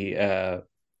she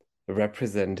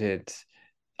represented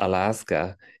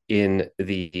Alaska in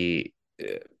the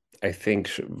I think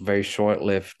very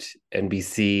short-lived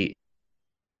NBC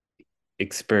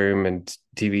experiment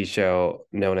TV show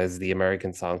known as the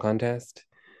American Song Contest.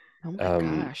 Oh my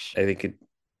gosh. I think it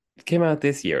came out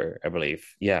this year, I believe.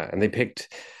 Yeah, and they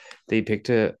picked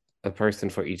a person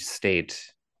for each state,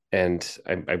 and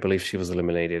I believe she was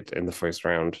eliminated in the first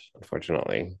round,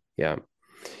 unfortunately. Yeah.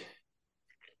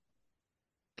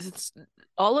 it's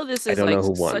all of this I is don't know like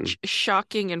who such won.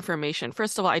 shocking information.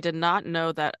 First of all, I did not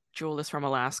know that Jewel is from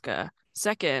Alaska.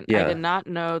 Second, I did Yeah, not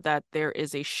know that there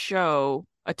is a show,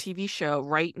 a TV show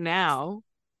right now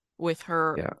with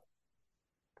her yeah.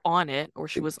 on it, or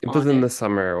she was It was on in it. the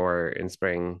summer or in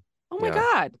spring. Oh my Yeah.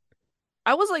 God.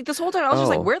 I was like, this whole time, I was just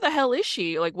like, Oh, where the hell is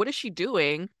she? Like, what is she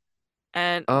doing?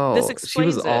 And this oh, she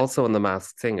was explains it. also in The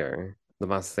Masked Singer. The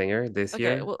Masked Singer this Okay,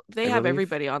 year, well, they I have believe.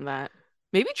 everybody on that.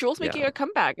 Maybe Jewel's making Yeah, a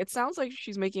comeback. It sounds like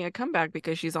she's making a comeback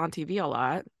because she's on TV a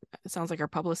lot. It sounds like her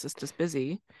publicist is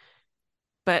busy.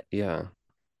 But yeah,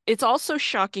 it's also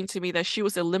shocking to me that she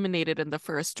was eliminated in the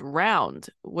first round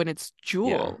when it's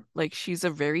yeah, Jewel. Like she's a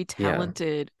very yeah,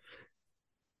 talented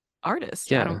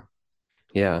artist. I don't.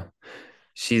 yeah, yeah.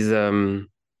 She's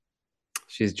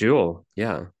she's Jewel.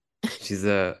 Yeah. She's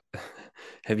a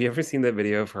Have you ever seen the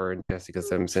video of her and Jessica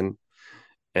Simpson?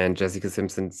 And Jessica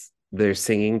Simpson's they're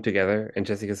singing together, and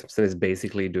Jessica Simpson is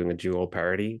basically doing a Jewel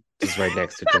parody just right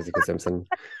next to Jessica Simpson.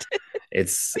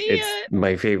 See It's it.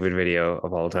 my favorite video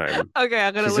of all time. Okay,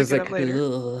 I'm gonna She's look just it up like later.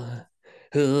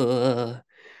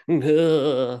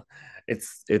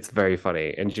 it's very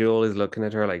funny. And Jewel is looking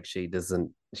at her like she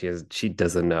doesn't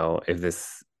know if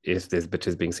this bitch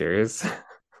is being serious.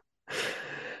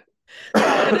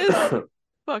 That is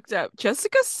fucked up.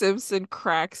 Jessica Simpson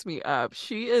cracks me up.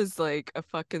 She is like a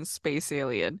fucking space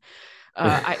alien.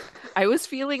 Uh, I I was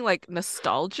feeling like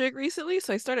nostalgic recently,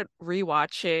 so I started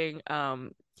rewatching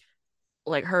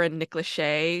like her and Nick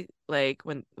Lachey, like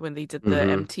when they did the hmm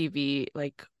MTV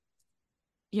like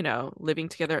living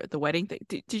together at the wedding thing.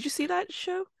 Did you see that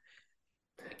show?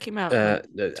 It came out like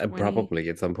 20 probably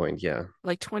at some point, yeah.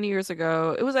 20 years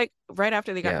ago. It was like right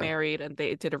after they got Yeah. married and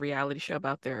they did a reality show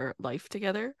about their life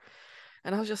together.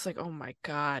 And I was just like, "Oh my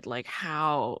God, like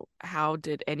how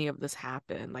did any of this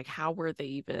happen? Like how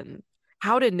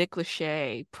did Nick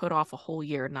Lachey put off a whole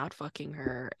year not fucking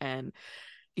her? And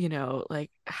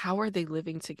like how are they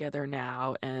living together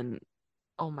now? And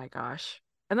oh my gosh."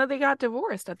 And then they got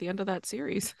divorced at the end of that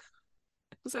series.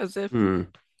 It was as if, Hmm.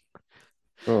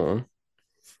 Oh.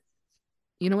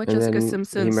 you know what And Jessica then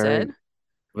he Simpson married said?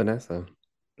 Vanessa.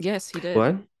 Yes, he did.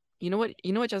 What? You know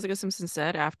what Jessica Simpson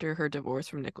said after her divorce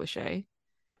from Nick Lachey?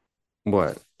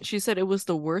 What? She said it was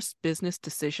the worst business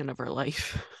decision of her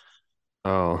life.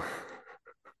 Oh,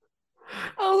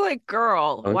 I was like,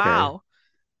 girl, okay. wow,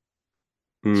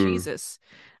 Hmm. Jesus.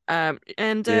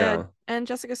 And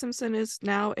Jessica Simpson is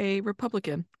now a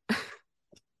Republican.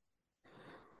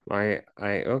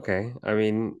 Okay. I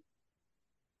mean,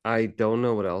 I don't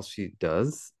know what else she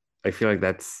does. I feel like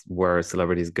that's where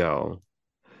celebrities go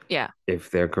Yeah,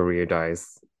 if their career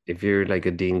dies. If you're like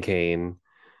a Dean Cain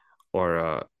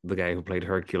or the guy who played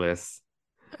Hercules,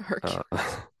 uh,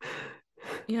 Hercules.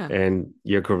 Yeah, and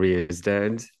your career is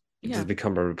dead, you yeah. just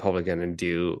become a Republican and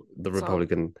do the That's all.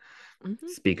 Republican Hmm.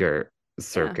 speaker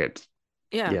Yeah, circuit.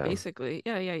 yeah. Yeah. Basically,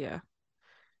 yeah, yeah, yeah.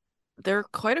 There are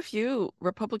quite a few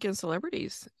Republican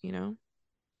celebrities.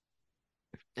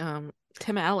 Um,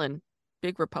 Tim Allen,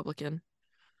 big Republican.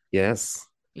 Yes.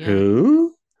 Yeah.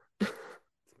 Who?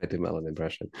 I did Melon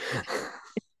impression.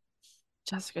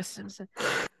 Jessica Simpson,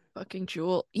 fucking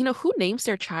Jewel. You know who names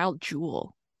their child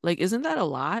Jewel? Like, isn't that a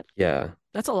lot? Yeah.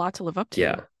 That's a lot to live up to.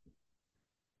 Yeah.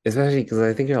 Especially because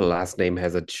I think your last name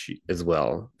has a ch as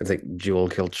well. It's like Jewel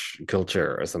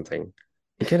Culture or something.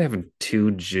 You can't have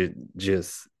two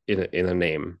just in a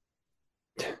name.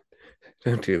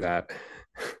 Don't do that.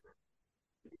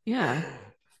 Yeah.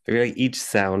 I feel like each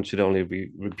sound should only be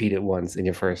repeated once in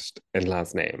your first and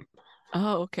last name,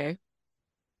 Oh, okay.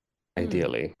 Hmm.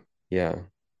 ideally. Yeah.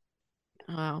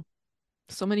 Wow.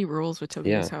 So many rules with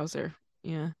Toby Yeah. Hauser.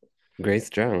 Yeah, Grace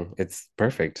Jung. It's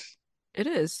perfect. it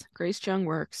is. Grace Chung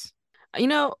works. You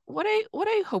know what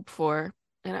I hope for,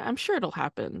 and I'm sure it'll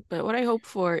happen, but what I hope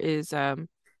for is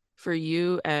for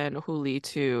you and Huli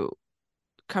to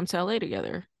come to LA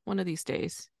together one of these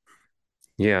days.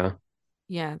 Yeah.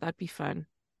 Yeah, that'd be fun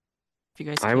if you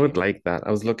guys I would came. like that.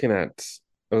 I was looking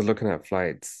at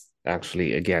flights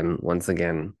actually again, once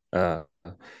again.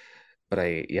 But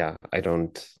I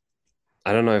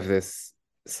don't know if this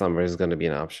summer is going to be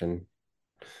an option.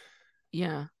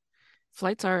 Yeah,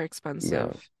 flights are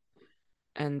Yeah. expensive,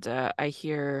 and I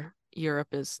hear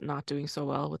Europe is not doing so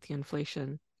well with the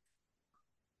inflation.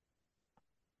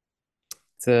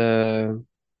 It's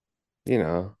you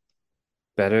know,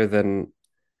 better than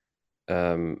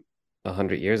um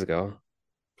 100 years ago,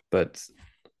 but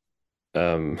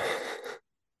um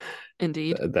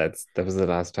Indeed. that was the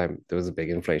last time there was a big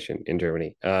inflation in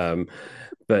Germany.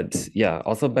 But yeah,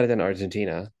 also better than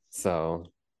Argentina. So,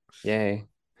 yay,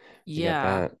 you got Yeah,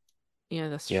 that. yeah,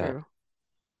 that's Yeah. true.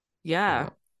 Yeah. Yeah.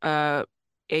 Uh,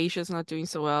 Asia's not doing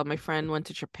so well. My friend went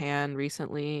to Japan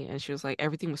recently and she was like,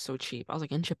 everything was so cheap. I was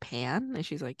like, in Japan? And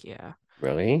she's like, yeah,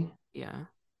 Really? yeah.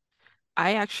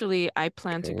 I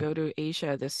plan to Okay. go to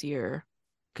Asia this year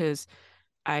because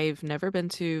I've never been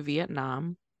to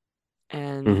Vietnam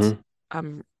and Mm-hmm.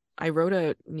 um I wrote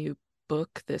a new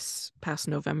book this past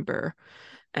November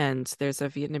and there's a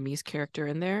Vietnamese character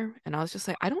in there and I was just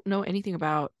like, I don't know anything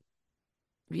about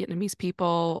Vietnamese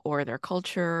people or their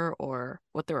culture or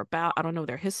what they're about. I don't know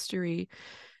their history.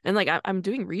 And like I'm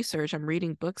doing research, I'm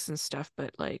reading books and stuff,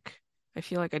 but like I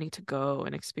feel like I need to go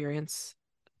and experience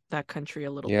that country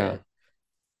a little Yeah. bit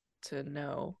to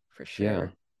know for Yeah.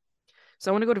 sure.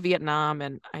 So I want to go to Vietnam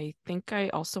and I think I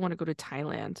also want to go to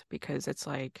Thailand because it's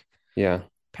like Yeah.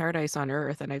 paradise on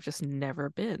earth and I've just never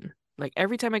been. Like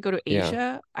every time I go to Yeah.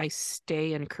 Asia, I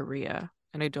stay in Korea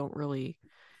and I don't really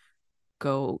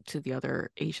go to the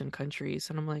other Asian countries.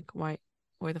 And I'm like, why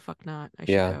the fuck not? I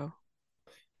should Yeah. go.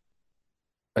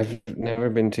 I've never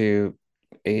been to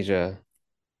Asia,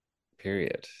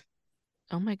 period.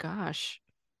 Oh my gosh.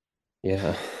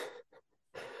 Yeah.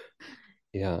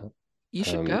 Yeah. You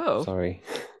should go. Sorry.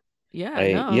 Yeah,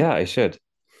 no, Yeah, I should.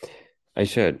 I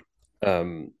should.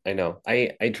 I know.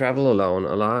 I travel alone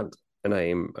a lot, and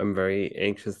I'm very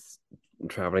anxious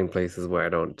traveling places where I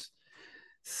don't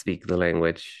speak the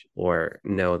language or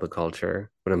know the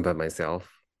culture when I'm by myself.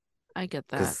 I get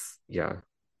that. Because yeah,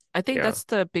 I think yeah, that's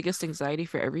the biggest anxiety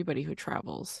for everybody who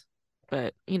travels.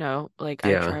 But, like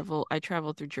yeah, I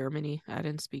traveled through Germany. I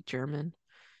didn't speak German.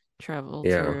 Traveled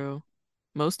yeah, through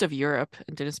most of Europe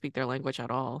and didn't speak their language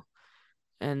at all.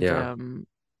 And yeah.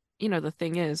 the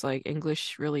thing is like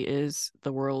English really is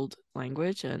the world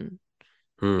language and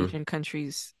Hmm. Asian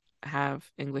countries have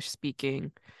English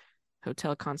speaking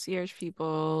hotel concierge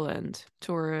people and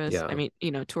tourists. I Yeah, mean,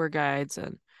 tour guides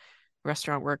and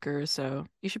restaurant workers, so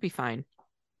you should be fine.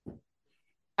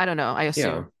 I don't know. I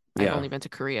yeah, assume. I've yeah. only been to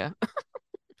Korea.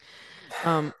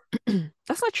 Um,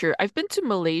 that's not true. I've been to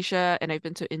Malaysia and I've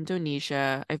been to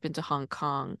Indonesia. I've been to Hong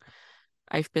Kong.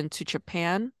 I've been to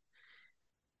Japan.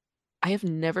 I have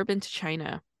never been to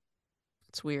China.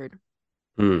 It's weird,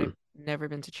 but I've Hmm. never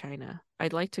been to China.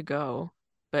 I'd like to go,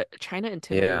 but China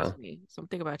intimidates Yeah. me.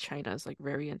 Something about China is like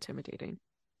very intimidating.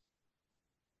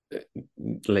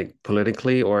 Like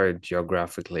politically or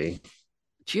geographically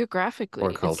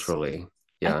or Geographically, culturally.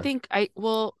 I Yeah. think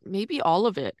well, maybe all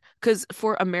of it. Because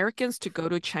for Americans to go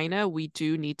to China, we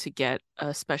do need to get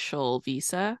a special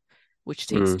visa, which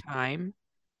takes Hmm. time.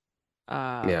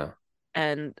 Uh, Yeah.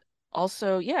 and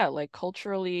also, yeah, like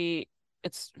culturally,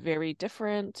 it's very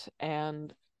different.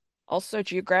 And also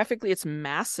geographically, it's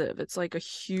massive. It's like a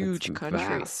It's huge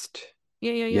country. vast.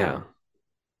 Yeah, yeah, yeah. Yeah.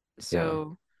 Yeah.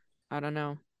 So I don't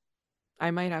know.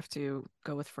 I might have to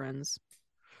go with friends.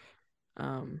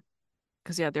 Um,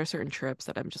 because yeah, there are certain trips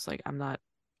that I'm just like I'm not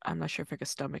sure if I could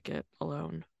stomach it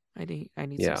alone. I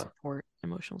need some Yeah. support,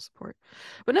 emotional support.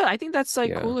 But no, I think that's like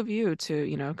Yeah. cool of you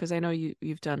to, because I know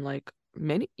you've done like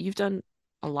you've done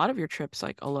a lot of your trips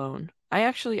like alone.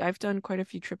 I've done quite a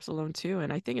few trips alone too,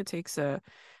 and I think it takes a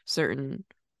certain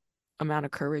amount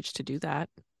of courage to do that.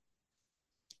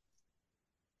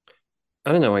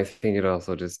 I don't know. I think it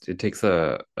also just it takes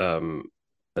a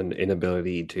an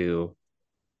inability to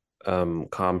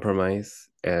compromise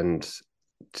and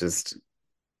just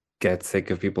get sick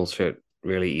of people's shit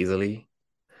really easily.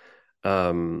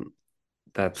 Um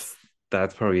that's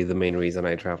that's probably the main reason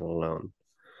I travel alone.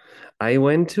 I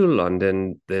went to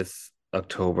London this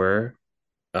October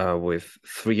with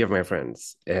three of my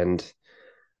friends, and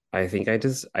I think I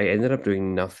ended up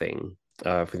doing nothing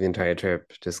for the entire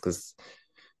trip just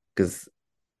because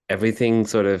everything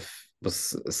sort of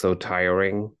was so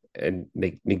tiring and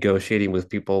negotiating with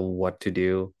people what to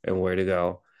do and where to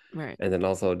go. Right. And then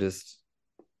also just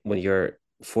when you're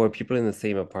four people in the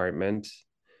same apartment,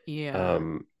 Yeah.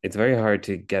 it's very hard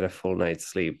to get a full night's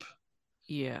sleep.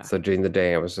 Yeah. So during the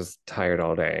day, I was just tired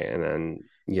all day, and then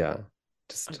yeah,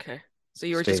 just Okay. So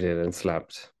you were stayed just in and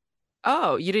slept.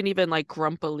 Oh, you didn't even like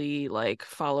grumpily like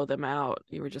follow them out.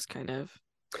 You were just kind of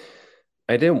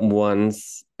I did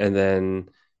once, and then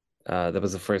that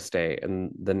was the first day,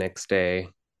 and the next day,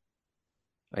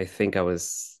 I think I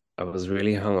was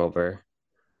really hungover,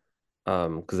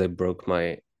 because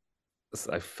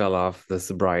I fell off the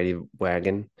sobriety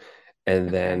wagon, and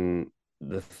okay. then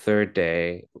the third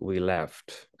day we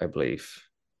left, I believe.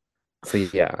 So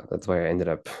yeah, that's why I ended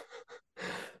up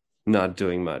not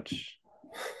doing much.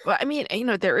 Well, I mean,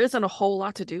 there isn't a whole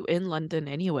lot to do in London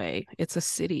anyway. It's a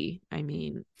city. I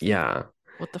mean, Yeah.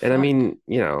 what the And I fuck? mean,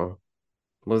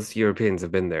 most Europeans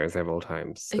have been there several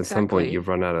times. At some point, Exactly. you've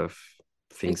run out of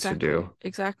things to Exactly. do.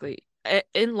 Exactly.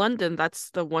 In London, that's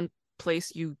the one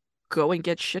place you go and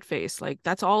get shit faced. Like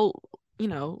that's all,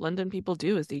 London people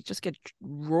do is they just get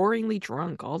roaringly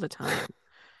drunk all the time.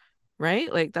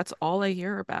 Right? Like that's all I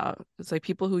hear about. It's like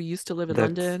people who used to live in That's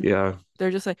London, yeah,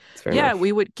 they're just like, it's fair yeah, enough.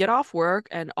 we would get off work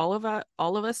and all of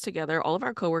us together, all of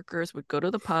our coworkers would go to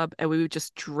the pub and we would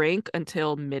just drink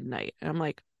until midnight. And I'm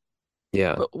like,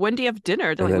 Yeah. but when do you have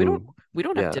dinner? They're And like, then we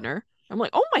don't have yeah, dinner. I'm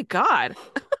like, oh my God.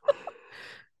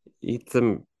 eat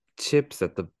some chips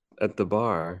at the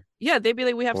bar. Yeah, they'd be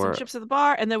like, we have some Or chips at the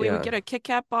bar, and then we would yeah, get a Kit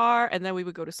Kat bar, and then we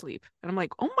would go to sleep. And I'm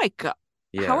like, oh my God,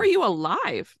 how are yeah. you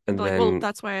alive? And And they're like, well, then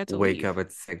that's why I had to wake leave. up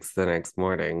at 6 the next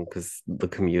morning because the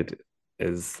commute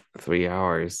is 3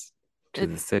 hours to It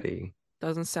the city.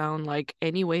 doesn't sound like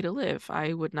any way to live.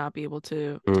 I would not be able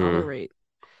to Mm, tolerate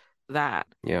that.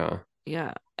 yeah.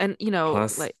 Yeah. And,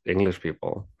 Plus like, English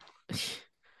people.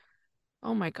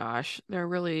 oh my gosh, they're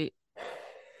really,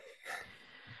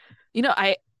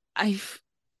 I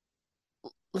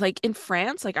like in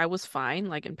France, like I was fine.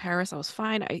 Like in Paris, I was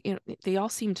fine. They all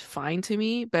seemed fine to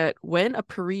me. But when a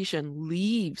Parisian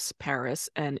leaves Paris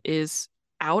and is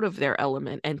out of their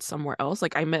element and somewhere else,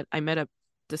 like I met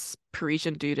this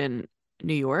Parisian dude in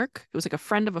New York. It was like a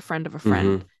friend of a friend of a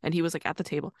friend, Hmm. and he was like at the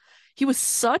table. He was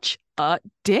such a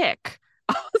dick.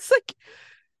 I was like,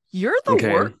 you're the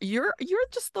Okay. worst. You're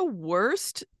just the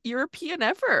worst European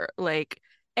ever. Like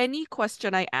any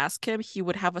question I ask him, he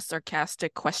would have a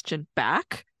sarcastic question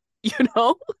back,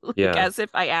 like Yeah. as if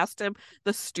I asked him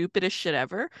the stupidest shit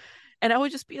ever. And I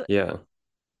would just be like, Yeah.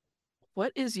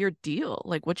 what is your deal?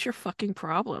 Like, what's your fucking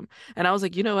problem? And I was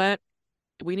like, you know what?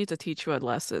 We need to teach you a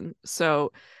lesson.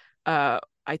 So,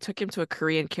 I took him to a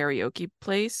Korean karaoke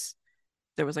place.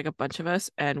 There was like a bunch of us,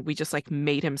 and we just like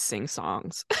made him sing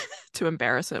songs to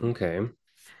embarrass him. Okay.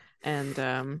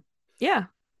 And yeah,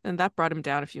 and that brought him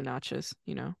down a few notches.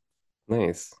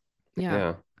 Nice. Yeah.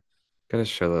 Yeah. Gotta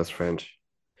show those French.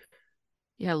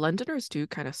 Yeah, Londoners do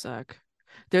kind of suck.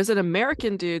 There's an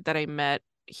American dude that I met.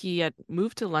 He had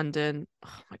moved to London.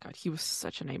 Oh my God, he was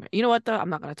such a nightmare. You know what though? I'm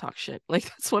not gonna talk shit. Like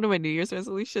that's one of my New Year's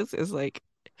resolutions is like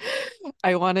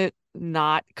I want to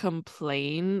not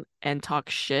complain and talk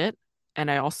shit. And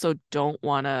I also don't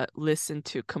want to listen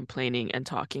to complaining and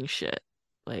talking shit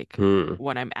like Hmm.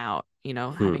 when I'm out, having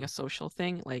a Hmm. social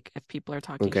thing. Like if people are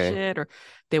talking Okay. shit or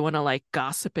they want to like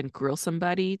gossip and grill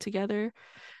somebody together,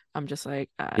 I'm just like,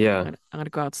 Yeah. I'm gonna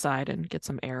go outside and get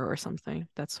some air or something.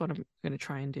 That's what I'm gonna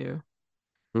try and do.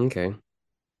 Okay.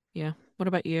 Yeah. What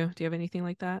about you? Do you have anything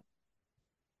like that?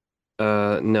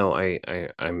 No, I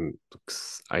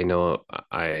know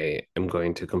I am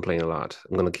going to complain a lot.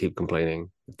 I'm gonna keep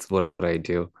complaining. It's what I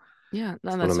do. Yeah,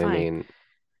 no, It's one of that's my fine. main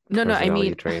No, I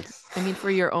mean, personality traits. for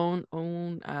your own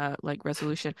like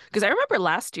resolution. Because I remember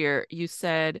last year you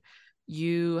said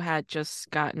you had just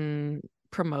gotten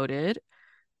promoted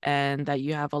and that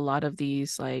you have a lot of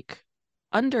these like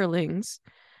underlings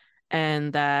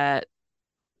and that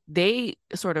they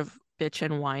sort of bitch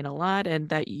and whine a lot and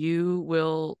that you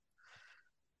will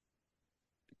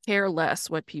care less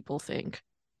what people think.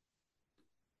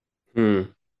 Hmm.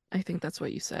 I think that's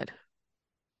what you said.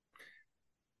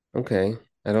 Okay.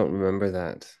 I don't remember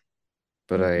that,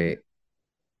 but Hmm. I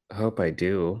hope I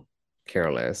do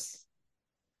care less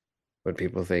what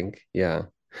people think. Yeah.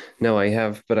 No, I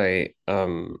have, but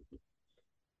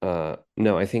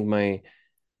no, I think my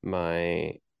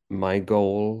my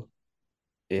goal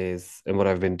is, and what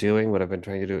I've been doing, what I've been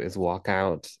trying to do is walk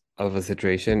out of a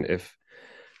situation if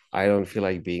I don't feel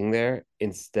like being there,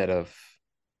 instead of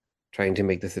trying to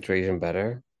make the situation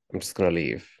better. I'm just gonna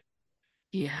leave.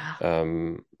 Yeah.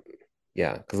 Um,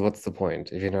 yeah, because what's the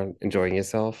point if you're not enjoying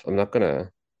yourself? I'm not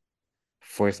gonna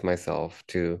force myself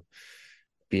to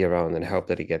be around and hope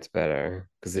that it gets better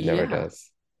because it never Yeah.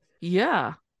 does.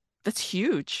 Yeah. That's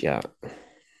huge. Yeah.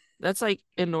 That's like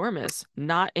enormous.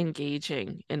 Not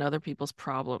engaging in other people's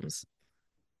problems.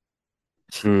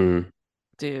 Mm,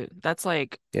 Dude, that's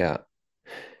like yeah.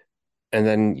 And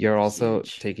then you're also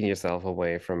huge. taking yourself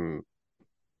away from,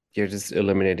 you're just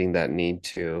eliminating that need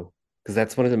to, because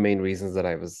that's one of the main reasons that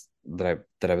I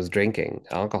was drinking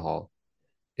alcohol,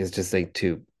 is just like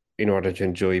to, in order to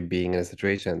enjoy being in a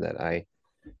situation that I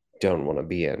don't want to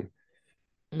be in.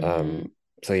 Hmm. Um,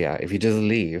 so yeah, if you just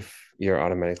leave, you're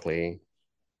automatically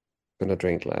gonna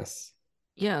drink less.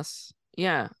 Yes.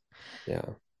 Yeah.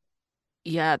 Yeah.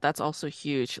 Yeah, that's also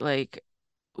huge. Like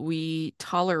we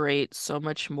tolerate so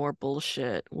much more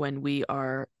bullshit when we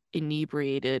are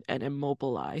inebriated and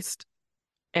immobilized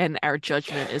and our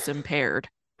judgment is impaired.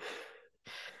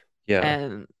 Yeah.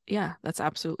 And yeah, that's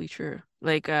absolutely true.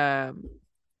 Like I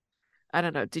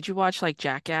don't know, did you watch like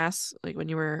Jackass like when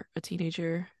you were a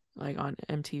teenager like on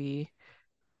MTV?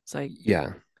 It's like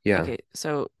Yeah. Yeah. Okay,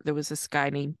 so there was this guy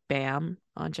named Bam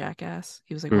on Jackass.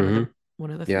 He was like Mm-hmm.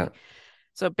 one of the Yeah. three.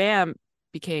 So Bam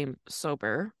became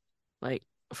sober, like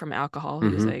from alcohol.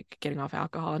 He was Mm-hmm. like getting off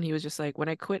alcohol, and he was just like, when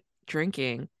I quit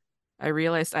drinking, I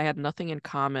realized I had nothing in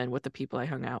common with the people I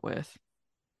hung out with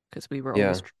because we were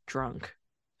always Yeah. drunk.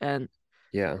 And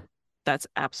Yeah. that's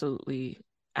absolutely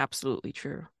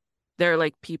true. They're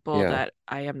like people Yeah. that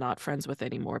I am not friends with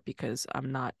anymore because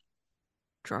I'm not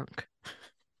drunk.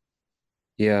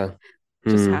 Yeah.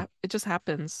 Hmm. It just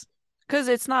happens because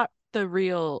it's not the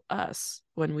real us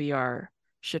when we are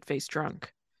shit-faced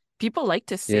drunk. People like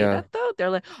to say Yeah. that though. They're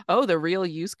like, "Oh, the real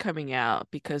you's coming out,"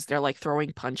 because they're like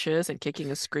throwing punches and kicking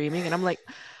and screaming. And I'm like,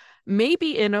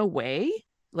 maybe in a way,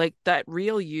 like that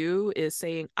real you is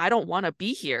saying, "I don't want to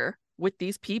be here with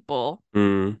these people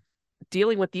Hmm.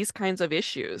 dealing with these kinds of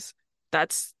issues."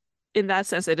 That's in that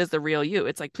sense, it is the real you.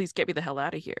 It's like, please get me the hell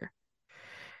out of here.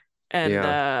 And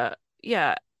Yeah.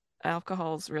 yeah,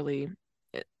 alcohol's really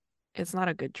it, it's not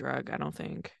a good drug, I don't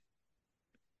think.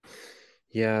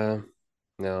 Yeah.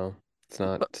 No, it's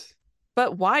But not.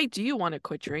 but why do you want to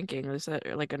quit drinking? Is that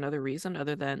like another reason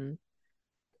other than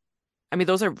I mean,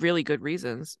 those are really good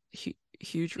reasons,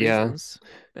 huge Yeah. reasons.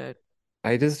 But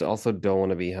I just also don't want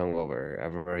to be hungover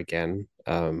ever again.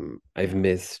 I've yeah,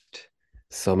 missed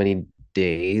so many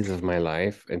days of my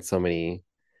life and so many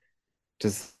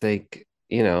just like,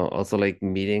 also like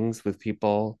meetings with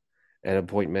people and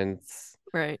appointments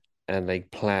right, and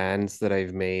like plans that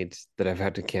I've made that I've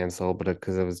had to cancel, but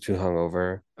because I was too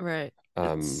hungover. right.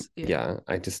 It's yeah, Yeah,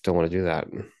 I just don't want to do that.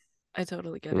 I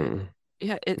totally get it. Mm,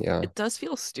 Yeah, yeah. it does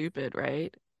feel stupid,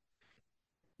 right?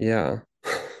 Yeah.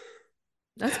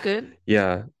 That's good.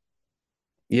 Yeah.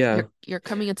 Yeah. You're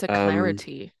coming into Um,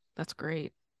 clarity. That's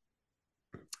great.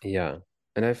 yeah.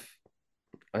 And I've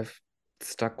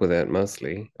stuck with it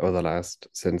mostly over the last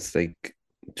since like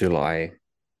July.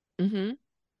 Mm-hmm.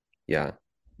 Yeah.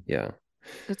 Yeah.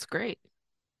 That's great.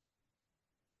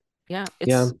 Yeah,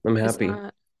 Yeah, I'm it's happy.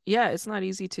 not yeah, it's not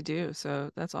easy to do,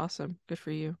 so that's awesome. Good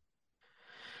for you.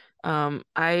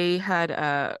 I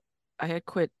had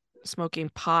quit smoking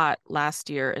pot last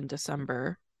year in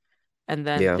December, and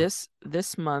then Yeah.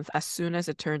 this month, as soon as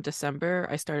it turned December,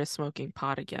 I started smoking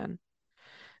pot again.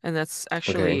 And that's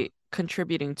Okay. actually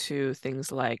contributing to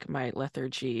things like my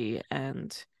lethargy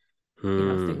and,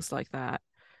 Hmm. things like that.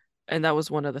 And that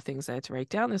was one of the things I had to write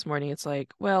down this morning. It's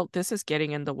like, well, this is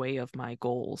getting in the way of my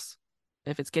goals.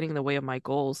 If it's getting in the way of my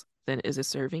goals, then is it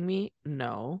serving me?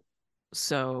 No.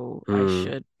 So I Hmm.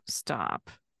 should stop,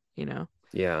 you know?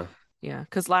 Yeah. Yeah.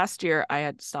 Because last year I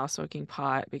had stopped smoking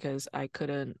pot because I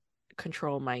couldn't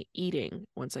control my eating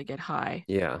once I get high.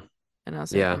 Yeah. And I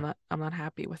was like, Yeah. I'm not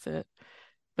happy with it.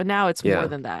 But now it's more Yeah.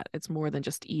 than that. It's more than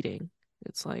just eating.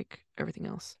 It's like everything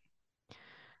else.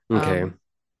 Okay. Um,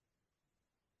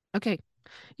 okay.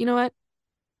 You know what?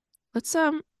 Let's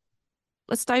um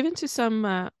let's dive into some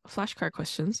flashcard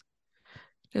questions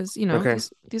because Okay.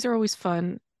 these are always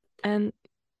fun and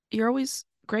you're always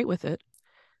great with it.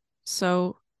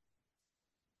 So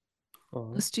Oh.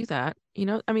 let's do that.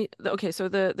 I mean, okay, so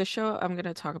the show I'm going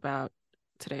to talk about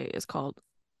today is called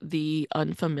The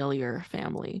Unfamiliar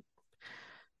Family.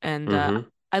 And Mm-hmm.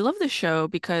 I love the show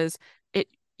because it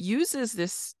uses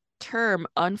this term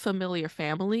unfamiliar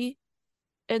family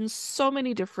in so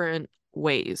many different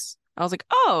ways. I was like,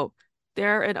 oh,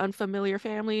 they're an unfamiliar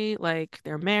family. Like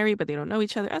they're married, but they don't know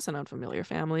each other. That's an unfamiliar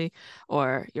family.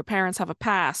 Or your parents have a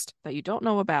past that you don't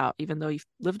know about, even though you've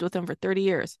lived with them for 30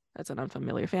 years. That's an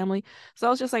unfamiliar family. So I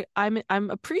was just like, I'm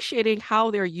appreciating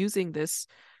how they're using this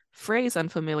phrase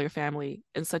unfamiliar family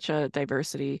in such a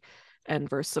diversity and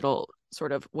versatile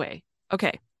sort of way.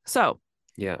 Okay.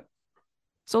 Yeah.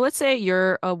 So let's say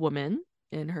you're a woman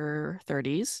in her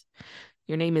 30s.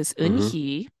 Your name is Eun Mm-hmm.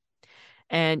 Hee,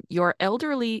 and your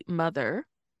elderly mother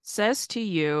says to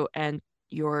you and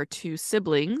your two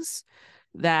siblings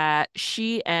that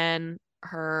she and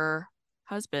her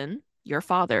husband, your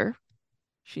father,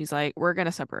 she's like, we're going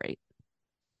to separate.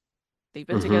 They've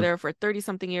been Mm-hmm. together for 30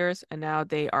 something years, and now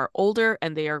they are older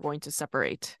and they are going to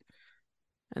separate.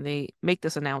 And they make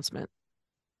this announcement.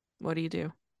 What do you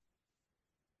do?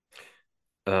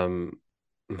 Um,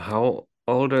 how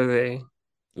old are they?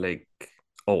 Like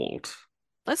old.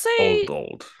 Let's Old, say,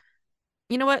 old.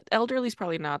 you know what? Elderly is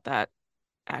probably not that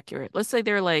accurate. Let's say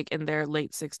they're like in their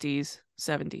late 60s,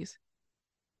 70s.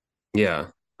 Yeah.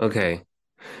 Okay.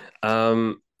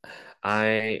 Um,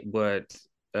 I would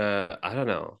I don't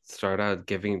know, start out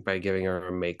giving by giving her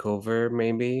a makeover,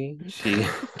 maybe. She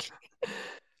Okay.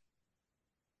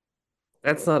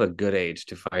 that's not a good age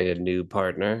to find a new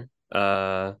partner.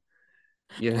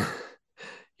 You know,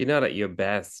 you're not at your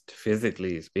best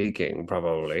physically speaking,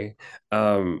 probably.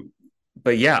 Um,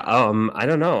 but yeah, I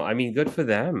don't know. I mean, good for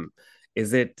them.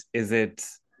 Is it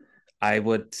I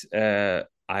would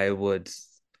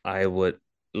I would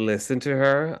listen to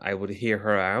her, I would hear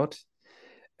her out,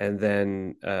 and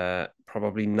then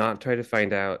probably not try to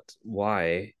find out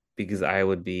why, because I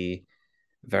would be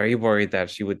very worried that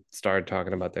she would start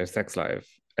talking about their sex life,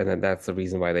 and then that's the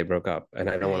reason why they broke up. And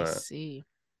I see.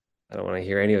 I don't want to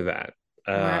hear any of that.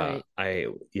 Right. I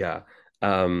yeah.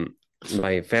 Um,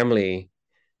 my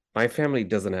family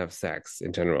doesn't have sex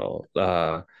in general.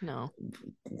 No,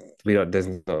 We don't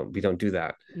do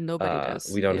that. nobody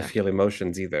does. We don't Yeah. feel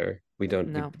emotions either.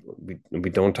 No. We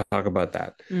don't talk about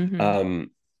that. Mm-hmm.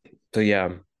 Um, so yeah.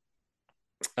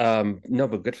 No,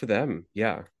 but good for them.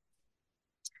 Yeah.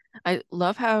 I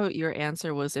love how your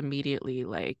answer was immediately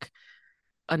like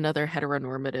another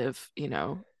heteronormative,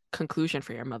 conclusion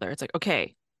for your mother. It's like,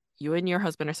 okay, you and your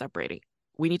husband are separating.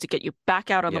 We need to get you back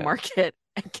out on the Yeah. market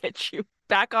and get you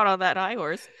back on that high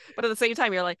horse. But at the same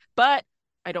time, you're like, but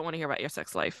I don't want to hear about your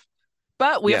sex life.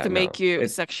 But we have Yeah, to make no. you It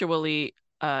sexually,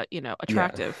 yeah.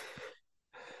 attractive.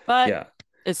 But Yeah.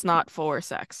 it's not for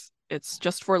sex. It's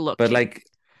just for But looking. like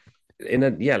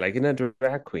like in a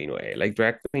drag queen way. Like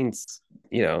drag queens,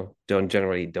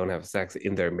 don't have sex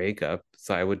in their makeup.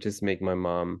 So I would just make my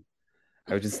mom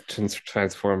I would just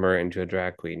transform her into a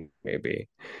drag queen, maybe.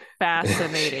 She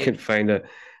Fascinating. could find a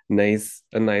nice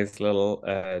little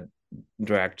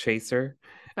drag chaser,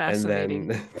 and then Fascinating.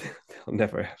 they'll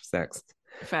never have sex.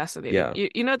 Fascinating. Yeah.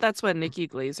 You know, that's what Nikki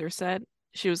Glazer said.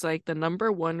 She was like, the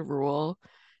number one rule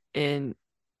in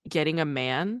getting a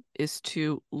man is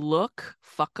to look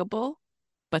fuckable,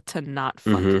 but to not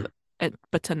fuck Mm-hmm. them,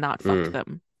 but to not fuck Mm.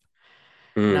 them.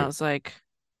 And I Mm. was like,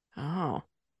 oh,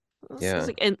 this is Yeah.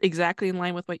 like exactly in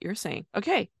line with what you're saying.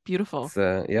 Okay, beautiful, It's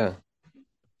yeah,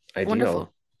 wonderful.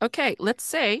 ideal. Okay, let's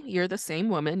say you're the same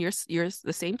woman, you're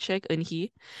the same chick,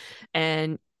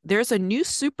 and there's a new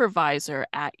supervisor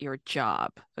at your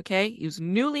job. Okay, he's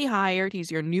newly hired.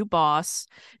 He's your new boss.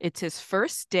 It's his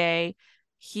first day.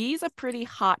 He's a pretty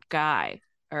hot guy.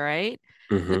 All right.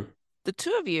 The Mm-hmm. the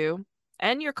two of you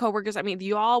and your coworkers, I mean,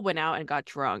 you all went out and got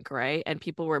drunk, right? And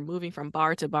people were moving from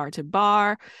bar to bar to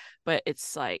bar, but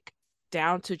it's like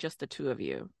down to just the two of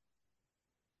you.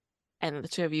 And the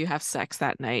two of you have sex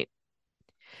that night.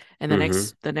 And the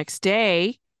Mm-hmm. next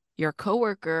day, your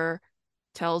coworker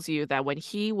tells you that when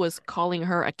he was calling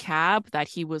her a cab, that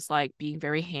he was like being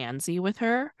very handsy with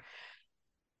her.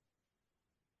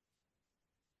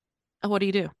 What do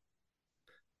you do?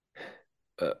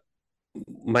 Uh,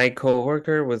 my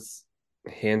coworker was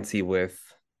handsy with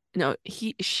No,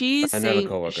 another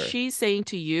coworker. she's saying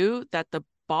to you that the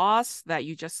boss that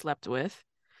you just slept with,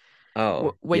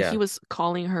 Oh, when he yeah. was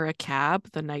calling her a cab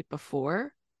the night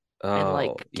before and Oh,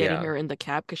 like getting yeah. her in the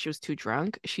cab because she was too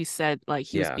drunk, she said like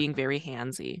he was Yeah. being very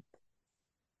handsy.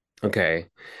 Okay.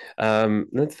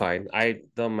 That's fine. I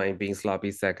don't mind being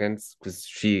sloppy seconds because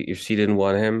if she didn't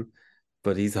want him,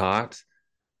 but he's hot,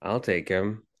 I'll take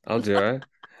him. I'll do it.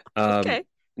 Okay.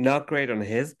 Not great on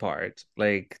his part.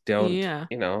 Like, don't, Yeah.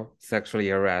 sexually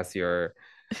harass your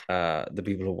the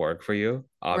people who work for you,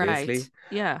 Right. obviously.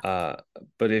 Yeah. Uh,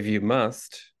 but if you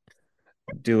must,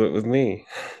 do it with me.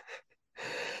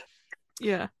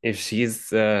 Yeah. If she's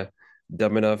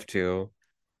dumb enough to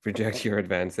reject your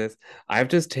advances, I've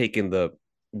just taken the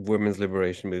women's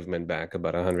liberation movement back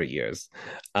about 100 years.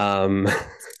 Um,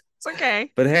 It's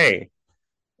okay. but hey,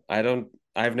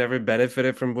 I've never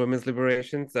benefited from women's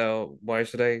liberation, so why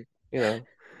should I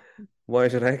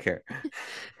care?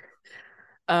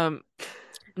 Um,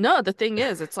 no, the thing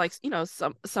is, it's like,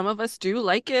 some of us do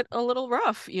like it a little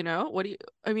rough. I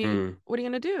mean, Mm, what are you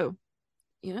gonna do?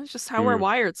 It's just how we're mm,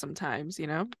 wired sometimes.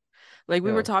 Like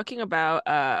we were yeah. talking about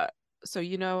so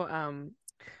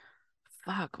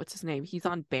fuck, what's his name? He's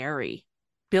on Barry.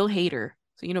 Bill Hader.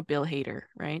 So you know Bill Hader,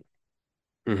 right?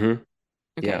 Mm-hmm.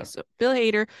 Okay, Yeah. so Bill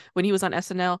Hader, when he was on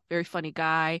SNL, very funny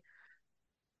guy.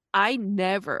 I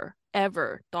never,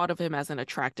 ever thought of him as an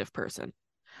attractive person.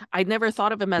 I never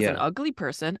thought of him as an Yeah. ugly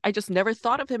person. I just never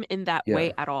thought of him in that way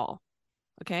Yeah. at all.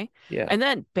 Okay. Yeah. And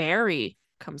then Barry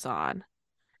comes on,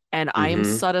 and I am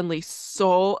Mm-hmm. suddenly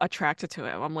so attracted to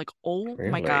him. I'm like, oh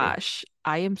my Really? gosh,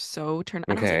 I am so turned.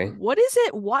 And I was like, Okay. what is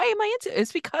it? Why am I into it?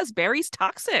 It's because Barry's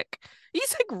toxic.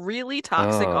 He's like really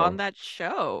toxic on Oh. that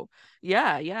show.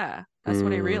 Yeah, yeah. That's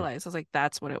what I Mm, realized. I was like,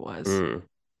 that's what it was. mm,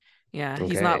 Yeah,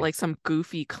 he's not okay. like some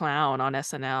goofy clown on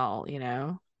SNL,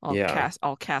 Yeah.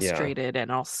 all Yeah. castrated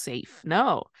and all safe.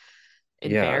 No.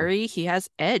 In Yeah. Barry, he has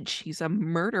edge. He's a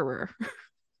murderer.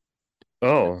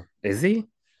 Oh, is he?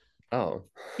 Oh.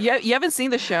 You haven't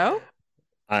seen the show?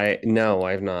 I no,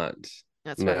 I've not.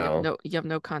 That's right. No. You have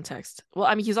no context. Well,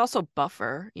 I mean, he's also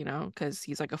buffer, because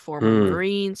he's like a former Hmm.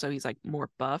 Marine, so he's like more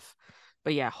buff.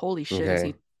 But yeah, holy shit, is Okay.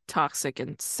 he toxic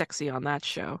and sexy on that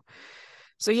show.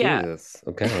 So yeah. Jesus.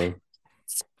 Okay.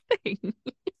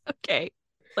 Okay.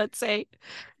 Let's say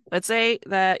let's say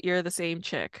that you're the same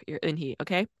chick. You're in he,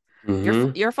 okay?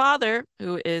 Mm-hmm. Your father,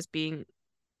 who is being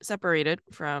separated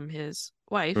from his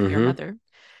wife, your Mm-hmm. mother,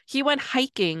 he went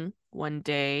hiking one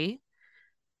day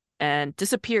and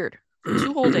disappeared for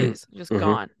 2 whole days, just Mm-hmm.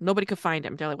 gone. Nobody could find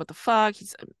him. They're like, "What the fuck?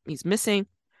 He's missing."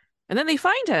 And then they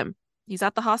find him. He's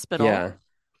at the hospital. Yeah.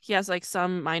 He has like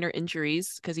some minor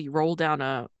injuries because he rolled down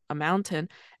a mountain,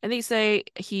 and they say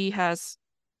he has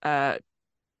uh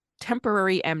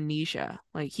temporary amnesia.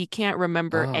 Like he can't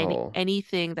remember Oh.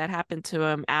 anything that happened to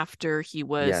him after he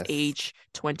was Yes. age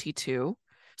 22.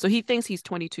 So he thinks he's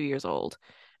 22 years old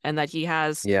and that he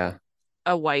has Yeah.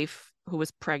 a wife who was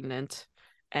pregnant,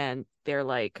 and they're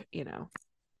like,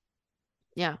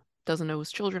 yeah, doesn't know who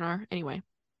his children are. Anyway,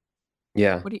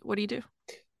 Yeah. what do you do?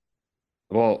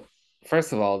 Well,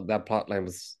 first of all, that plotline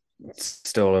was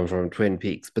stolen from Twin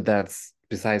Peaks, but that's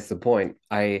besides the point.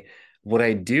 What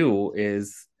I do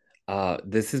is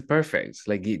this is perfect.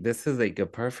 Like this is like a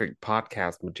perfect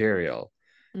podcast material.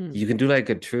 Mm, You can do like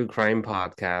a true crime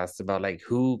podcast about like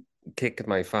who kicked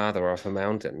my father off a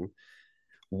mountain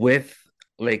with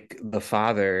like the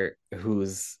father who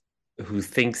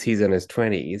thinks he's in his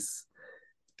 20s.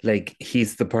 Like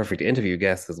he's the perfect interview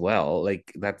guest as well.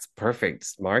 Like that's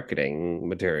perfect marketing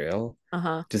material.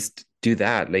 uh-huh. Just do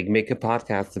that. Like make a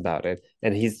podcast about it.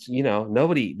 And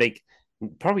nobody like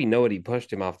probably nobody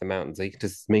pushed him off the mountain. So you can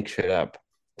just make shit up.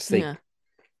 Just Yeah. like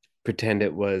pretend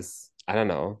it was, I don't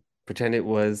know, pretend it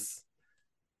was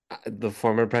the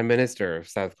former prime minister of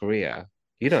South Korea.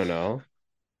 You don't know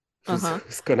who's Uh-huh.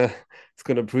 who's gonna who's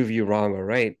gonna prove you wrong or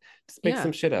right. Just make Yeah.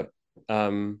 some shit up.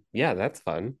 Yeah, that's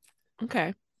fun.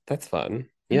 Okay. That's fun.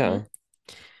 Mm-hmm. Yeah.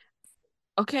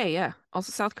 Okay, yeah.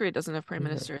 Also, South Korea doesn't have prime Yeah.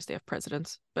 ministers, they have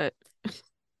presidents, but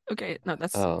okay, no,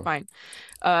 that's Oh, fine.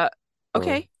 Uh, oh,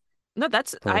 okay. No,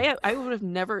 that's oh. I would have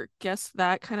never guessed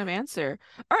that kind of answer.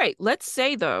 All right, let's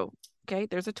say though, okay,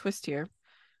 there's a twist here.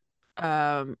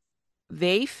 Um,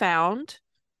 they found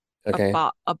Okay.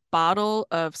 a bottle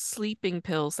of sleeping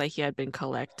pills that he had been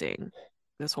collecting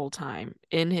this whole time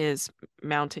in his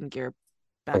mountain gear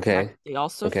backpack. Okay. They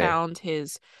also Okay. found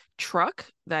his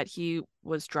truck that he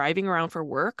was driving around for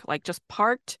work, like just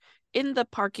parked in the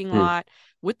parking Hmm. lot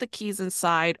with the keys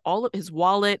inside. All of his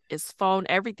wallet, his phone,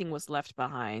 everything was left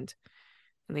behind.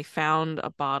 And they found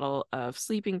a bottle of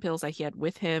sleeping pills that he had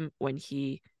with him when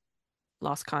he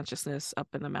lost consciousness up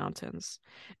in the mountains.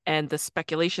 And the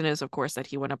speculation is, of course, that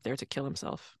he went up there to kill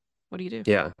himself. What do you do?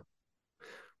 Yeah.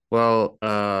 Well,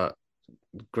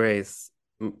 Grace,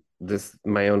 this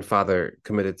my own father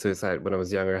committed suicide when I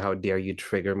was younger. How dare you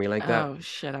trigger me like that? Oh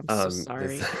shit, I'm so This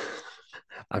sorry.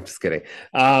 I'm just kidding.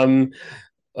 Um,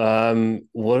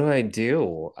 what do I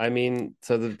do? I mean,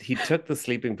 he took the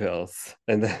sleeping pills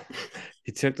and then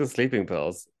he took the sleeping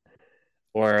pills,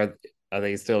 or are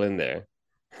they still in there?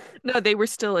 No, they were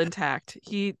still intact.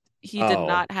 He did Oh,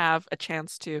 not have a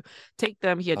chance to take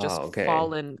them. He had just oh, okay.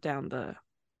 fallen down the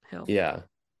hill. Yeah.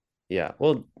 Yeah.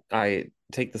 Well, I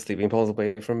take the sleeping pills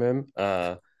away from him,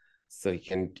 so he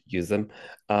can use them.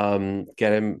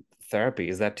 Get him therapy.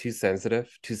 Is that too sensitive?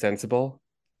 Too sensible?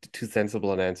 Too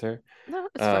sensible an answer? No,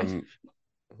 it's fine.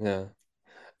 Um,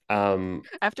 yeah.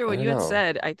 After I what don't you had know.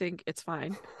 said, I think it's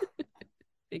fine.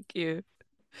 Thank you.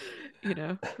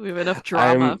 We have enough I'm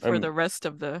drama for the I'm rest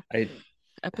of the I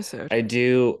episode. I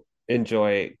do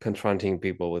enjoy confronting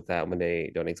people with that when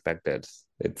they don't expect it.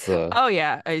 It's a Oh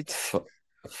yeah, I f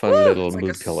fun woo, little it's like a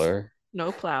mood killer.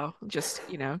 snow plow just,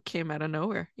 came out of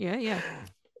nowhere. Yeah, yeah.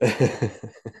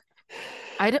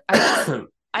 I just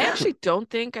I actually don't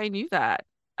think I knew that.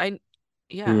 I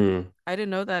yeah, Hmm. I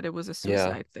didn't know that it was a Yeah.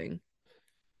 suicide thing.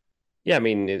 Yeah, I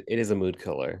mean, it is a mood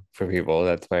killer for people.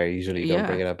 That's why I usually don't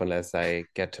bring Yeah. it up unless I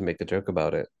get to make a joke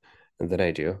about it. And then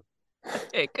I do.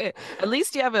 Okay, good. At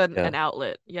least you have an Yeah.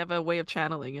 outlet. You have a way of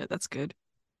channeling it. That's good.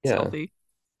 It's Yeah. healthy.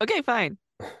 Okay, fine.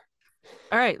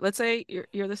 All right, let's say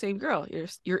you're the same girl.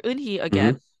 You're Eunhee Hmm.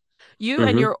 again. You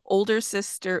and Hmm. your older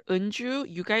sister Eunju,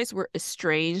 you guys were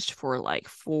estranged for like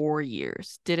 4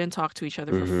 years. Didn't talk to each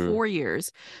other for Hmm. 4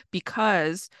 years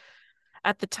because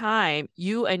at the time,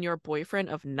 you and your boyfriend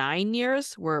of 9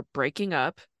 years were breaking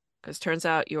up because turns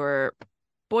out your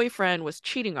boyfriend was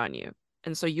cheating on you.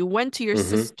 And so you went to your Mm-hmm.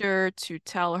 sister to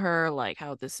tell her like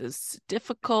how this is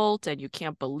difficult and you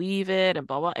can't believe it and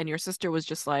blah blah. And your sister was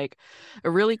just like a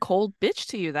really cold bitch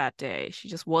to you that day. She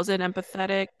just wasn't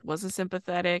empathetic, wasn't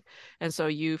sympathetic. And so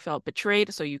you felt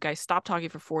betrayed. So you guys stopped talking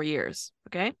for 4 years.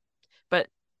 Okay. But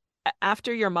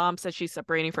after your mom said she's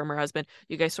separating from her husband,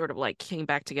 you guys sort of like came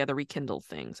back together, rekindled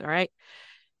things. All right.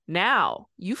 Now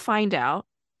you find out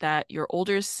that your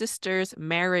older sister's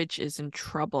marriage is in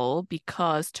trouble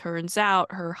because turns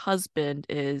out her husband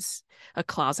is a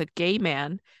closet gay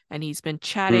man and he's been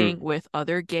chatting Mm. with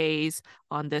other gays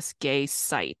on this gay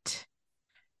site.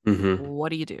 Mm-hmm. What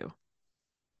do you do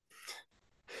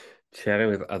Chatting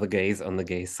with other gays on the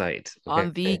gay site. on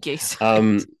Okay. the gay site?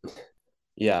 Um,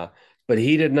 yeah. But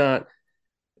he did not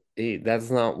that's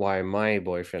not why my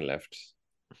boyfriend left.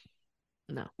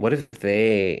 No. What if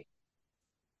they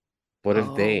what if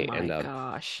Oh they my end up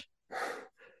gosh.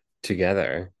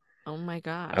 together? Oh my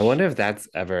I gosh. wonder if that's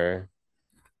ever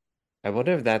I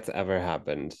wonder if that's ever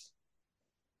happened.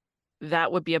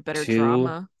 That would be a better Two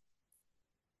drama.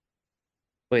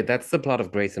 Wait, that's the plot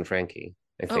of Grace and Frankie,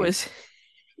 I Oh, think. is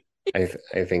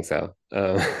I think so.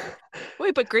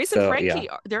 wait, but Grace and So yeah. Frankie,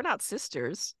 they're not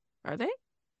sisters, are they?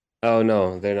 Oh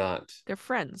no, they're not. They're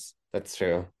friends. That's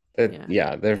true. Yeah.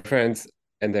 Yeah, they're friends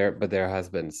and their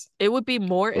husbands It would be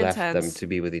more left them intense to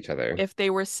be with each other. if they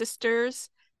were sisters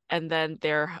and then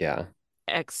their Yeah.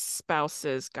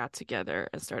 ex-spouses got together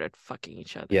and started fucking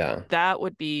each other. Yeah. That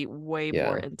would be way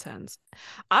more Yeah. intense.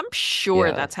 I'm sure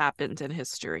Yeah. that's happened in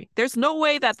history. There's no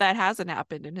way that that hasn't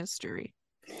happened in history.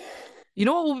 You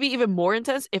know what would be even more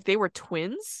intense if they were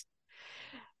twins?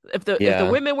 If the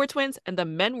Yeah. women were twins and the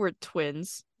men were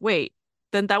twins, wait,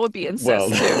 then that would be Well,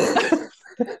 incest too.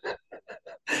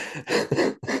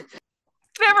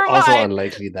 Never also mind.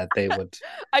 unlikely that they would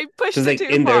I because pushed it like too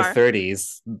in their far.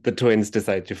 30s, the twins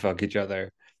decide to fuck each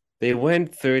other. They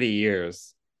went 30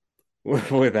 years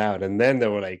without, and then they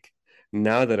were like,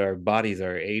 now that our bodies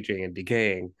are aging and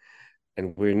decaying,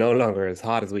 and we're no longer as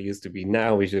hot as we used to be,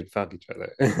 now we should fuck each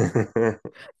other.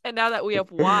 And now that we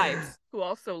have wives who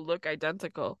also look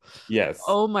identical. Yes.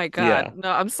 Oh my God. Yeah.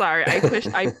 No, I'm sorry.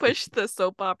 I pushed the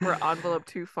soap opera envelope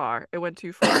too far. It went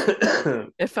too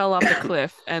far. It fell off the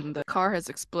cliff and the car has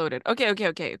exploded. Okay, okay,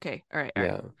 okay, okay. All right, all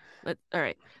right. Yeah. All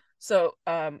right. So,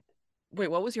 wait,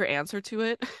 what was your answer to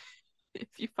it? If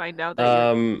you find out that your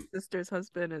Um, sister's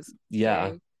husband is yeah.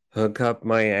 gay. Hook up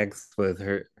my ex with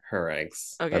her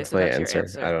ex. Okay, That's so my that's your answer. I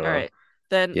answer. don't All know. right.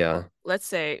 Then Yeah. let's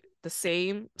say the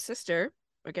same sister,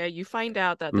 okay, you find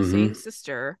out that the same Mm-hmm.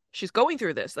 sister, she's going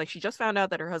through this. Like she just found out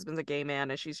that her husband's a gay man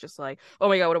and she's just like, "Oh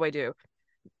my God, what do I do?"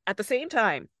 At the same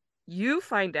time, you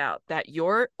find out that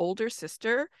your older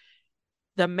sister,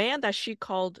 the man that she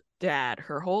called dad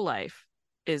her whole life,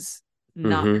 is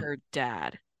not Mm-hmm. her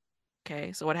dad.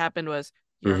 Okay? So what happened was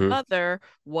your Mm-hmm. mother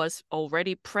was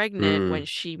already pregnant when Mm.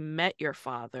 she met your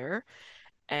father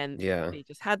and Yeah. they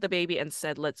just had the baby and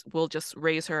said we'll just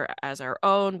raise her as our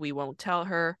own, we won't tell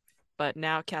her, but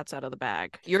now cat's out of the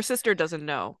bag. Your sister doesn't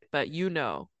know, but you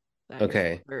know that your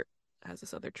Okay. father has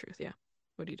this other truth. Yeah,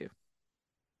 what do you do?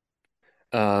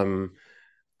 Um,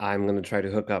 I'm gonna try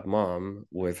to hook up mom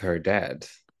with her dad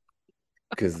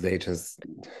because they just,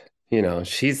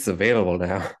 she's available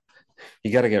now.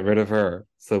 You got to get rid of her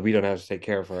so we don't have to take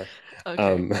care of her.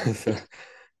 Okay. So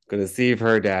gonna see if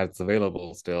her dad's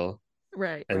available still,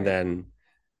 Right, and right. then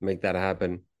make that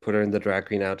happen. Put her in the drag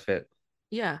queen outfit,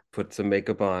 Yeah, put some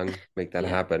makeup on, make that yeah,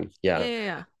 happen. yeah, Yeah, yeah,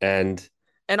 yeah. and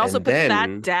And also and put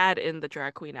that then dad in the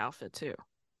drag queen outfit too.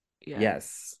 Yeah,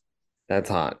 yes, that's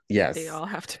hot. they Yes, all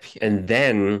have to be in it. and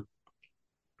then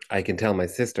I can tell my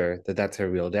sister that that's her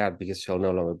real dad because she'll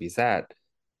no longer be sad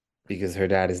because her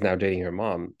dad is now dating her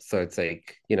mom. So it's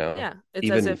like, Yeah, it's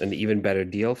as even an if, even better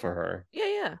deal for her. yeah,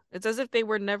 yeah. It's as if they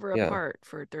were never Yeah. apart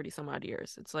for 30 some odd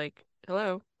years. It's like,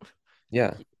 hello,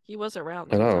 Yeah. he was around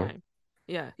the whole Hello. time.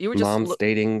 Yeah, you were just Mom's look.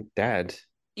 dating dad.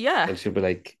 Yeah, And she'll be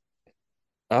like,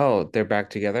 oh, they're back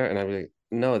together. And I'll be like,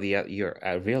 no, you're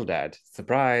a real dad.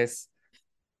 Surprise.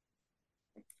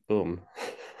 Boom.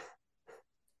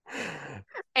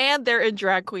 and they're in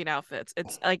drag queen outfits.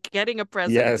 It's like getting a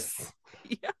present. Yes.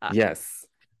 Yeah. Yes.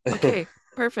 Okay,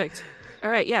 perfect. All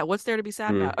right, yeah, what's there to be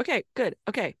sad Hmm. about? Okay, good.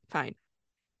 Okay, fine.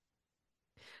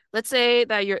 Let's say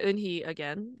that you're in he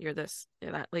again, you're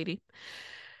that lady.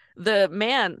 The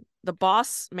man, the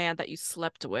boss man that you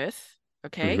slept with,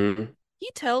 okay? Mm-hmm. He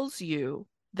tells you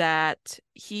that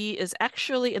he is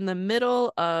actually in the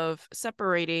middle of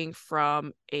separating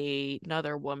from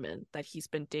another woman that he's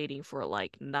been dating for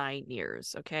like 9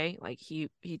 years. Okay, like he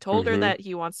told her Mm-hmm. that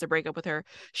he wants to break up with her.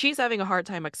 She's having a hard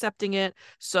time accepting it,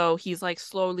 so he's like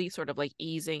slowly sort of like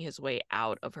easing his way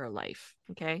out of her life.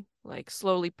 Okay, like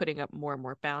slowly putting up more and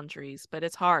more boundaries, but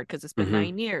it's hard because it's been Mm-hmm.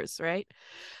 9 years, right?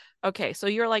 Okay, so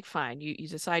you're like, fine, you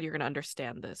decide you're going to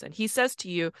understand this. And he says to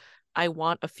you, I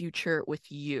want a future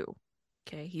with you.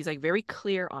 Okay, he's like very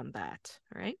clear on that.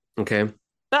 All right. Okay.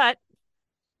 But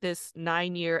this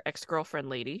 9 year ex girlfriend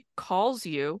lady calls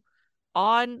you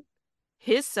on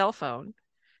his cell phone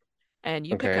and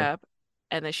you pick Okay. up.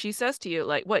 And then she says to you,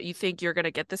 like, what, you think you're going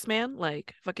to get this man?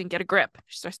 Like, fucking get a grip.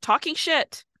 She starts talking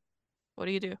shit. What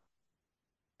do you do?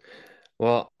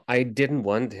 Well, I didn't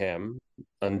want him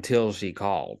until she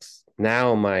called.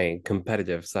 Now my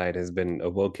competitive side has been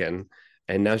awoken,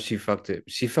 and now she fucked it.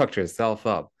 She fucked herself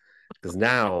up because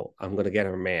now I'm gonna get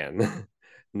her man.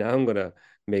 Now I'm gonna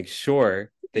make sure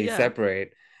they Yeah.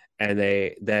 separate and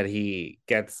they that he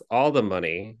gets all the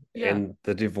money Yeah. in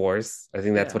the divorce. I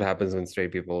think that's Yeah. what happens when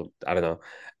straight people, I don't know.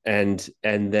 And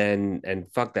then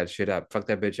fuck that shit up. Fuck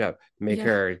that bitch up. Make Yeah.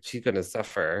 her, she's gonna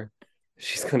suffer.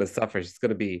 She's gonna suffer. She's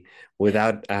gonna be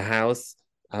without a house,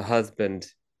 a husband,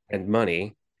 and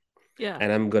money. Yeah.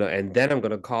 And then I'm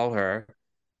gonna call her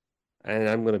and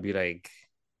I'm gonna be like,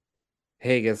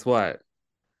 hey, guess what?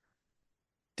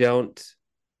 Don't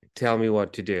tell me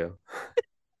what to do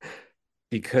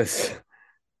because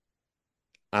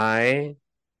I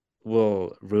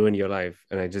will ruin your life.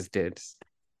 And I just did,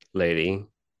 lady.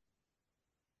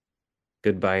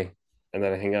 Goodbye. And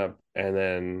then I hang up. And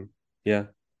then, yeah,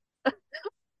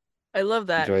 I love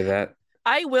that. enjoy that.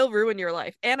 I will ruin your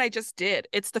life. And I just did.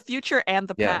 It's the future and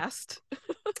the Yeah. past.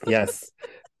 Yes.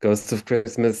 Ghosts of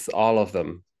Christmas, all of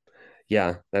them.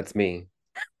 Yeah, that's me.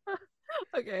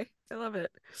 Okay. I love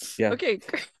it. Yeah. Okay.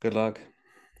 Good luck.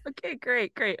 Okay,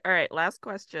 great, great. All right, last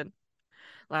question.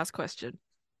 Last question.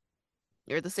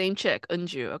 You're the same chick,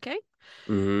 Unju, okay?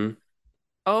 Mm-hmm.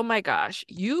 Oh my gosh.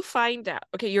 You find out.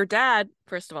 Okay, your dad,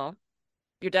 first of all,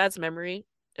 your dad's memory,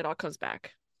 it all comes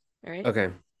back. All right? Okay.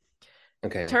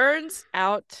 Okay. Turns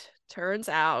out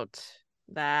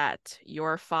that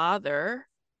your father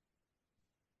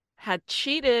had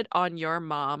cheated on your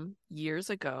mom years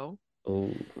ago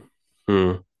Oh.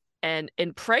 Hmm. and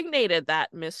impregnated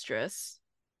that mistress,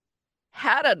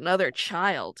 had another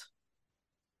child,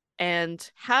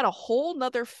 and had a whole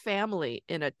nother family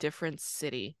in a different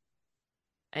city.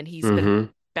 And he's been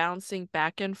Mm-hmm. bouncing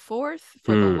back and forth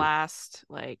for the Hmm. last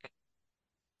like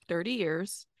 30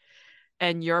 years.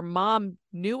 And your mom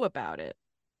knew about it.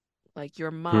 Like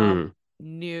your mom Hmm.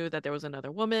 knew that there was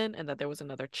another woman and that there was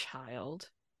another child.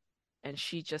 And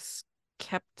she just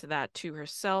kept that to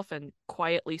herself and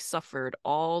quietly suffered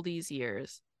all these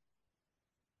years.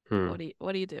 Hmm.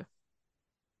 What do you do?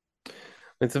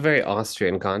 It's a very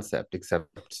Austrian concept,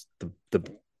 except the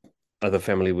other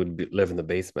family would live in the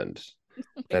basement. Oh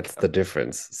my That's God. the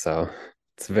difference. So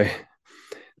it's very,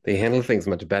 they handle things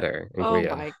much better in Oh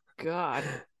Korea. my God.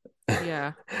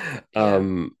 Yeah. Yeah.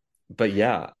 um, but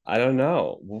yeah, I don't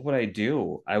know. What would I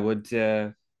do? I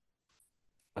don't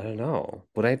know.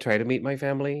 Would I try to meet my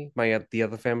family, the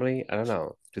other family? I don't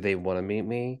know. Do they want to meet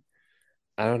me?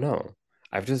 I don't know.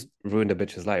 I've just ruined a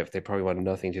bitch's life. They probably want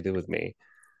nothing to do with me.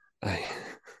 I,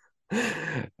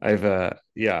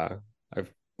 yeah,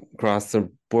 I've burned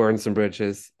some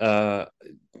bridges. I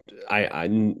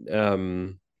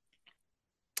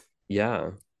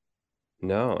yeah,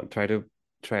 no, try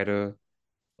to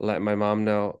let my mom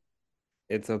know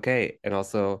it's okay. And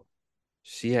also,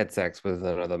 she had sex with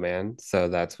another man, so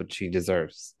that's what she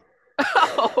deserves.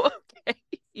 Oh, okay.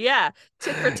 Yeah.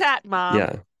 Tit for tat, mom.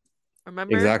 Yeah,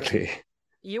 Remember? exactly.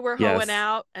 You were hoeing Yes,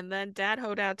 out and then dad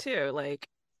hoed out too. Like,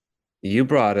 you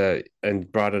brought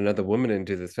another woman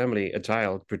into this family, a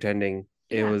child, pretending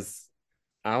it yeah. was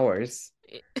ours.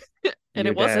 And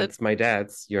Your it wasn't. dad's, my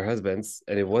dad's, your husband's,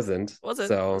 and it wasn't.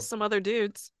 Wasn't. It was So some other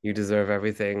dudes. you deserve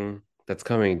everything that's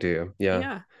coming to you. Yeah,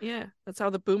 Yeah. Yeah. That's how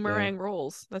the yeah. boomerang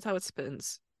rolls. That's how it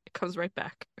spins. It comes right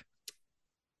back.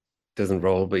 Doesn't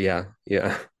roll, but yeah,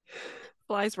 yeah.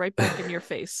 Flies right back in your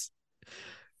face.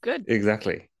 Good.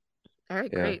 Exactly. All right,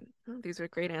 Yeah. great. Oh, these are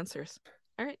great answers.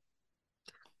 All right.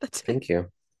 That's it. Thank you.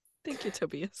 Thank you,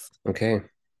 Tobias. Okay.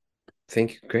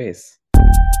 Thank you, Grace.